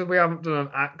thinking we haven't done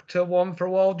an actor one for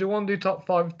a while. Do you want to do top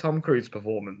five Tom Cruise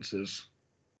performances?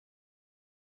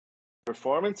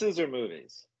 Performances or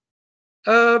movies?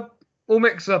 Uh, we'll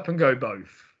mix up and go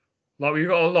both. Like we've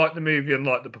got to like the movie and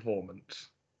like the performance.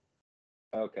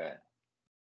 Okay.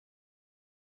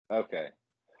 Okay.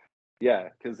 Yeah,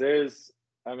 because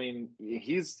I mean,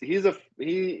 he's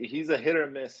a hit or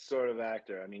miss sort of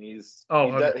actor. I mean, Oh,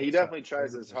 he 100%. definitely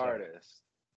tries his 100%. hardest.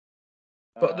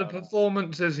 But the Um,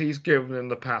 performances he's given in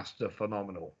the past are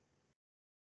phenomenal.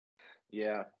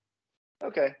 yeah.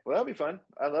 Okay. Well, that'll be fun.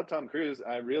 I love Tom Cruise.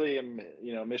 I really am.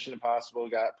 Mission Impossible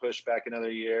got pushed back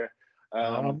another year.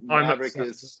 I'm Maverick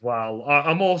obsessed as is. well.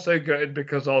 I'm also gutted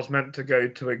because I was meant to go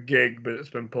to a gig, but it's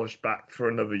been pushed back for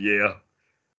another year.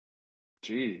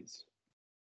 Jeez.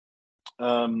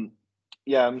 Um,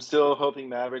 yeah, I'm still hoping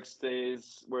Maverick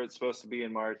stays where it's supposed to be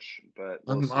in March, but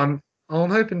we'll I'm see. I'm I'm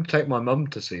hoping to take my mum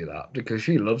to see that because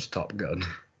she loves Top Gun.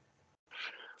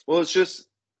 Well, it's just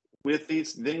with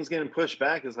these things getting pushed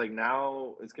back, it's like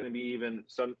now it's going to be even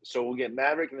so we'll get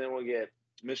Maverick and then we'll get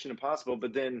Mission Impossible,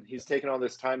 but then he's taking all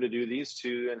this time to do these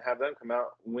two and have them come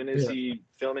out. When is Yeah. he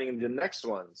filming the next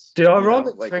ones? The You know,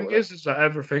 ironic like thing what? is that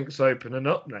everything's opening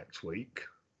up next week.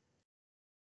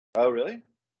 Oh, really?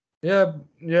 Yeah,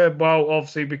 yeah. Well,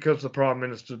 obviously because the Prime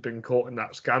Minister's been caught in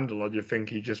that scandal, I think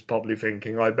he's just probably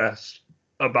thinking I best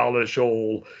abolish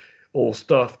all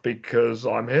stuff because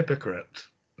I'm a hypocrite.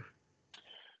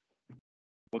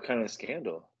 What kind of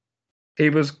scandal? He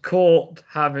was caught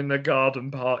having a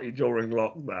garden party during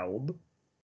lockdown.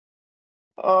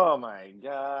 Oh my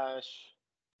gosh!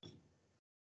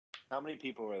 How many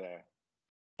people were there?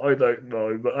 I don't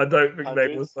know, but I don't think they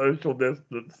were Hundreds. social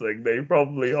distancing. They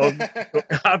probably hugged,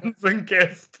 shook hands, and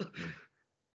kissed.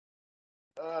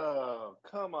 Oh,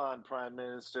 come on, Prime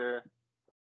Minister.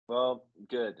 Well,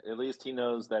 good. At least he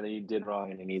knows that he did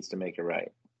wrong and he needs to make it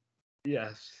right.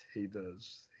 Yes, he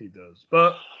does. He does.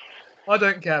 But I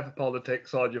don't care for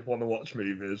politics. I just want to watch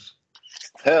movies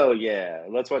Hell yeah.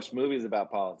 Let's watch movies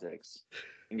about politics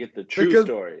and get the true because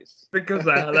stories. they're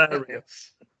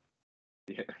hilarious.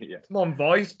 Yeah. Come on,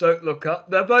 Vice, don't look up.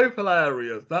 They're both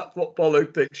hilarious. That's what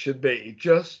politics should be.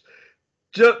 Just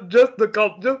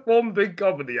one big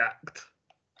comedy act.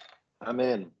 I'm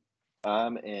in.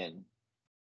 I'm in.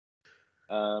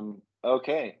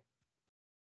 Okay.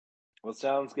 Well,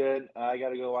 sounds good. I got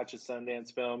to go watch a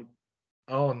Sundance film.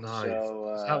 Oh, nice.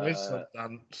 So How is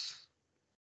Sundance?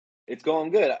 it's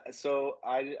going good. So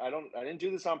I didn't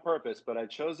do this on purpose, but I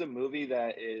chose a movie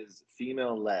that is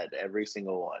female led, every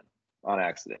single one, on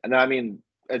accident. And I mean,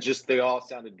 it's just they all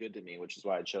sounded good to me, which is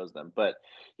why I chose them. But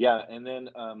yeah, and then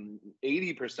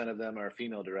 80% of them are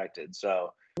female directed.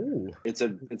 So Ooh. it's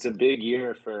a big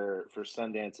year for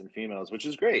Sundance and females, which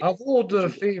is great. Of all Which the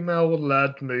is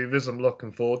female-led movies I'm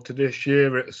looking forward to this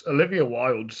year, it's Olivia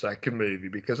Wilde's second movie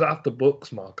because after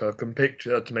Booksmart, I can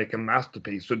picture her to make a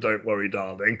masterpiece with Don't Worry,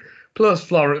 Darling. Plus,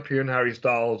 Florence Pugh and Harry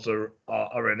Styles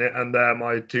are in it, and they're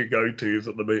my two go-tos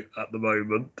at the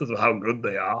moment because of how good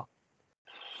they are.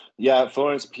 Yeah,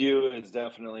 Florence Pugh is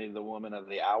definitely the woman of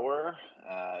the hour.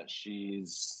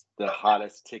 She's the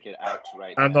hottest ticket out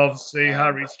right And now. obviously,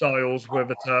 Harry Styles with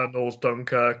Eternals,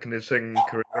 Dunkirk, and his singing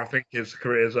career. I think his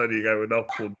career's only going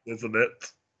upwards, isn't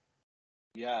it?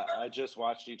 Yeah, I just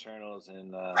watched Eternals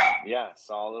and yeah,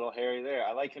 saw a little Harry there.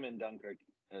 I like him in Dunkirk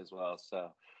as well.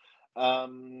 So,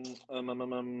 um, um, um,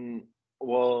 um, um,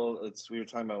 well, we were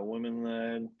talking about women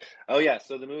led. Oh yeah,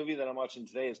 so the movie that I'm watching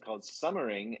today is called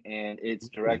Summering, and it's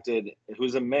Ooh. directed.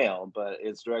 Who's a male, but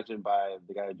it's directed by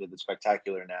the guy who did The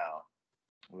Spectacular Now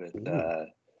with Ooh.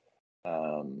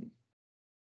 um,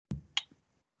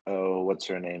 oh, what's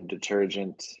her name?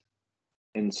 Detergent,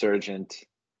 Insurgent.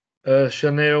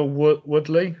 Chanel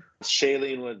Woodley.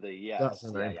 Shailene Woodley, That's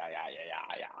yes. her Yeah, name. yeah, yeah,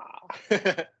 yeah,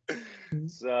 yeah, yeah.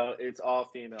 So it's all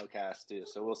female cast too.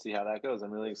 So we'll see how that goes.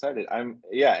 I'm really excited. I'm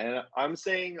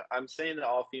saying the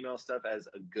all female stuff as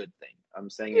a good thing. I'm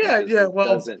saying it because Yeah. it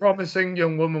Well, doesn't. Promising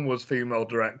Young Woman was female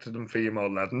directed and female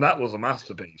led, and that was a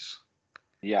masterpiece.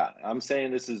 Yeah, I'm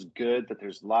saying this is good that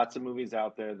there's lots of movies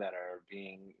out there that are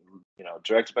being,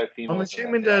 directed by I'm females. And that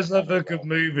assuming they have there's kind of other good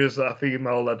movies that are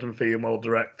female led and female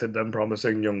directed than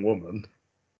Promising Young Woman.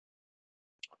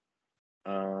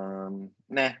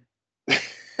 Nah.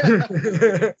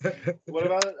 What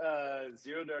about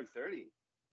Zero Dark 30?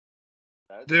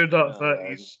 Zero Dark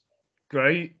female-led. 30's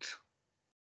great.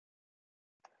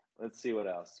 Let's see what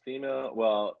else. Female.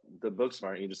 Well, the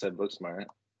Booksmart. You just said Booksmart.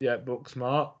 Yeah,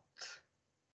 Booksmart.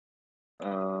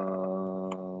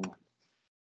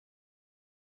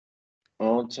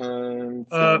 All time.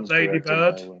 Lady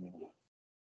Bird.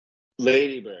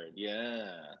 Lady Bird.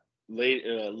 Yeah.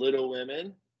 Little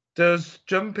Women. Does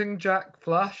Jumping Jack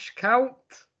Flash count?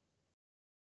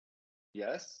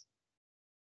 Yes.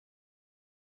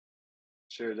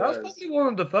 Sure does. That's probably one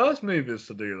of the first movies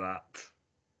to do that.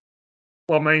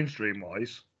 Well, mainstream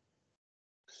wise.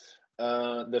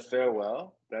 The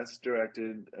Farewell. That's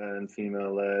directed and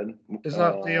female led. Is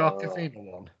that the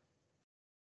Awkwafina one?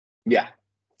 Yeah.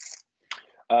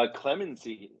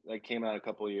 Clemency, that came out a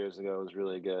couple of years ago, was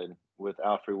really good with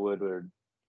Alfred Woodward.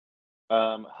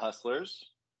 Hustlers.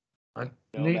 I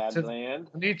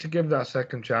need to give that a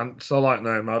second chance. I like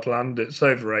Nomadland. It's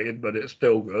overrated, but it's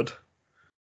still good.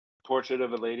 Portrait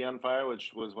of a Lady on Fire,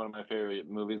 which was one of my favorite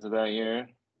movies of that year.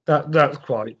 That's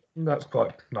quite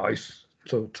nice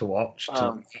to watch.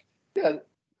 Yeah,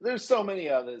 there's so many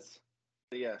others.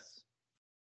 But yes.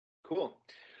 Cool.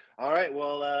 All right.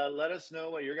 Well, let us know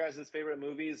what your guys' favorite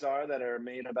movies are that are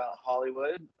made about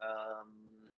Hollywood.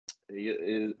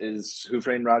 Is Who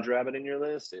Framed Roger Rabbit in your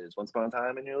list? Is Once Upon a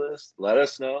Time in your list? Let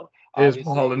us know. Is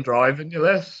Mulholland Drive in your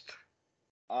list?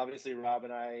 Obviously, Rob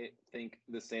and I think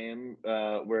the same,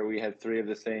 where we had 3 of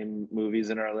the same movies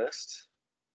in our list.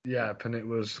 Yeah, and it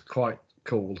was quite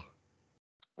cool.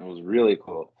 It was really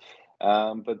cool.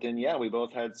 But then, yeah, we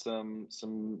both had some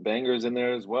bangers in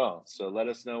there as well. So let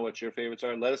us know what your favorites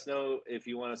are. Let us know if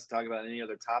you want us to talk about any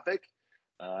other topic.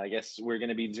 I guess we're going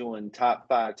to be doing top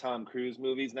 5 Tom Cruise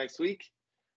movies next week.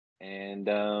 And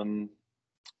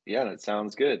yeah, that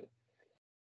sounds good.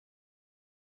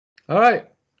 All right.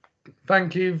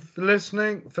 Thank you for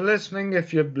listening.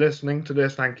 If you're listening to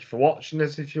this, thank you for watching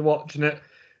this. If you're watching it,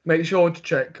 make sure to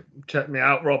check me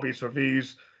out, Robbie's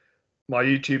Reviews, my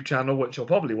YouTube channel, which you're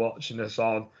probably watching this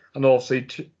on, and also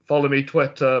follow me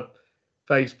Twitter,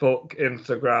 Facebook,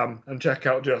 Instagram, and check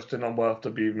out Justin on Worth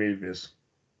W Movies.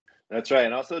 That's right,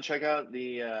 and also check out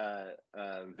the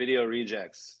Video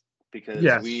Rejects, because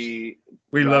yes, we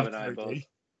love and I Cody. both.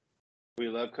 We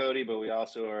love Cody, but we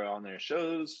also are on their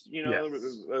shows, yes.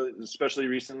 Especially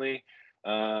recently.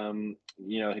 Cody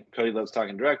loves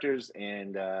talking directors,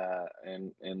 and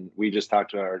we just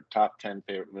talked about our top 10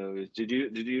 favorite movies. Did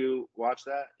you watch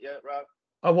that yet, Rob?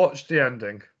 I watched the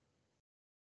ending.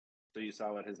 So you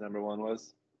saw what his number 1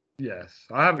 was? Yes,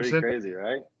 I haven't seen. Pretty crazy,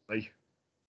 right? It.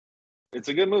 It's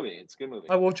a good movie.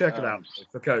 I will check it out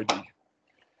for Cody.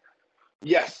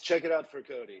 Yes, check it out for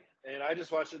Cody. And I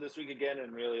just watched it this week again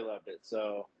and really loved it.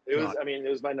 So it was. Nice. I mean, it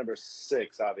was my number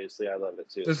 6. Obviously, I loved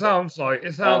it too. It sounds like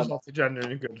a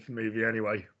genuinely good movie.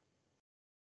 Anyway.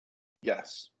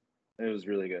 Yes, it was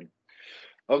really good.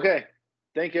 Okay,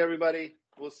 thank you, everybody.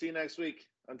 We'll see you next week.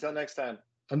 Until next time.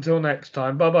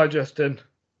 Bye, Justin.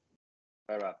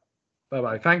 Bye, Rob.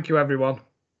 Bye. Thank you, everyone.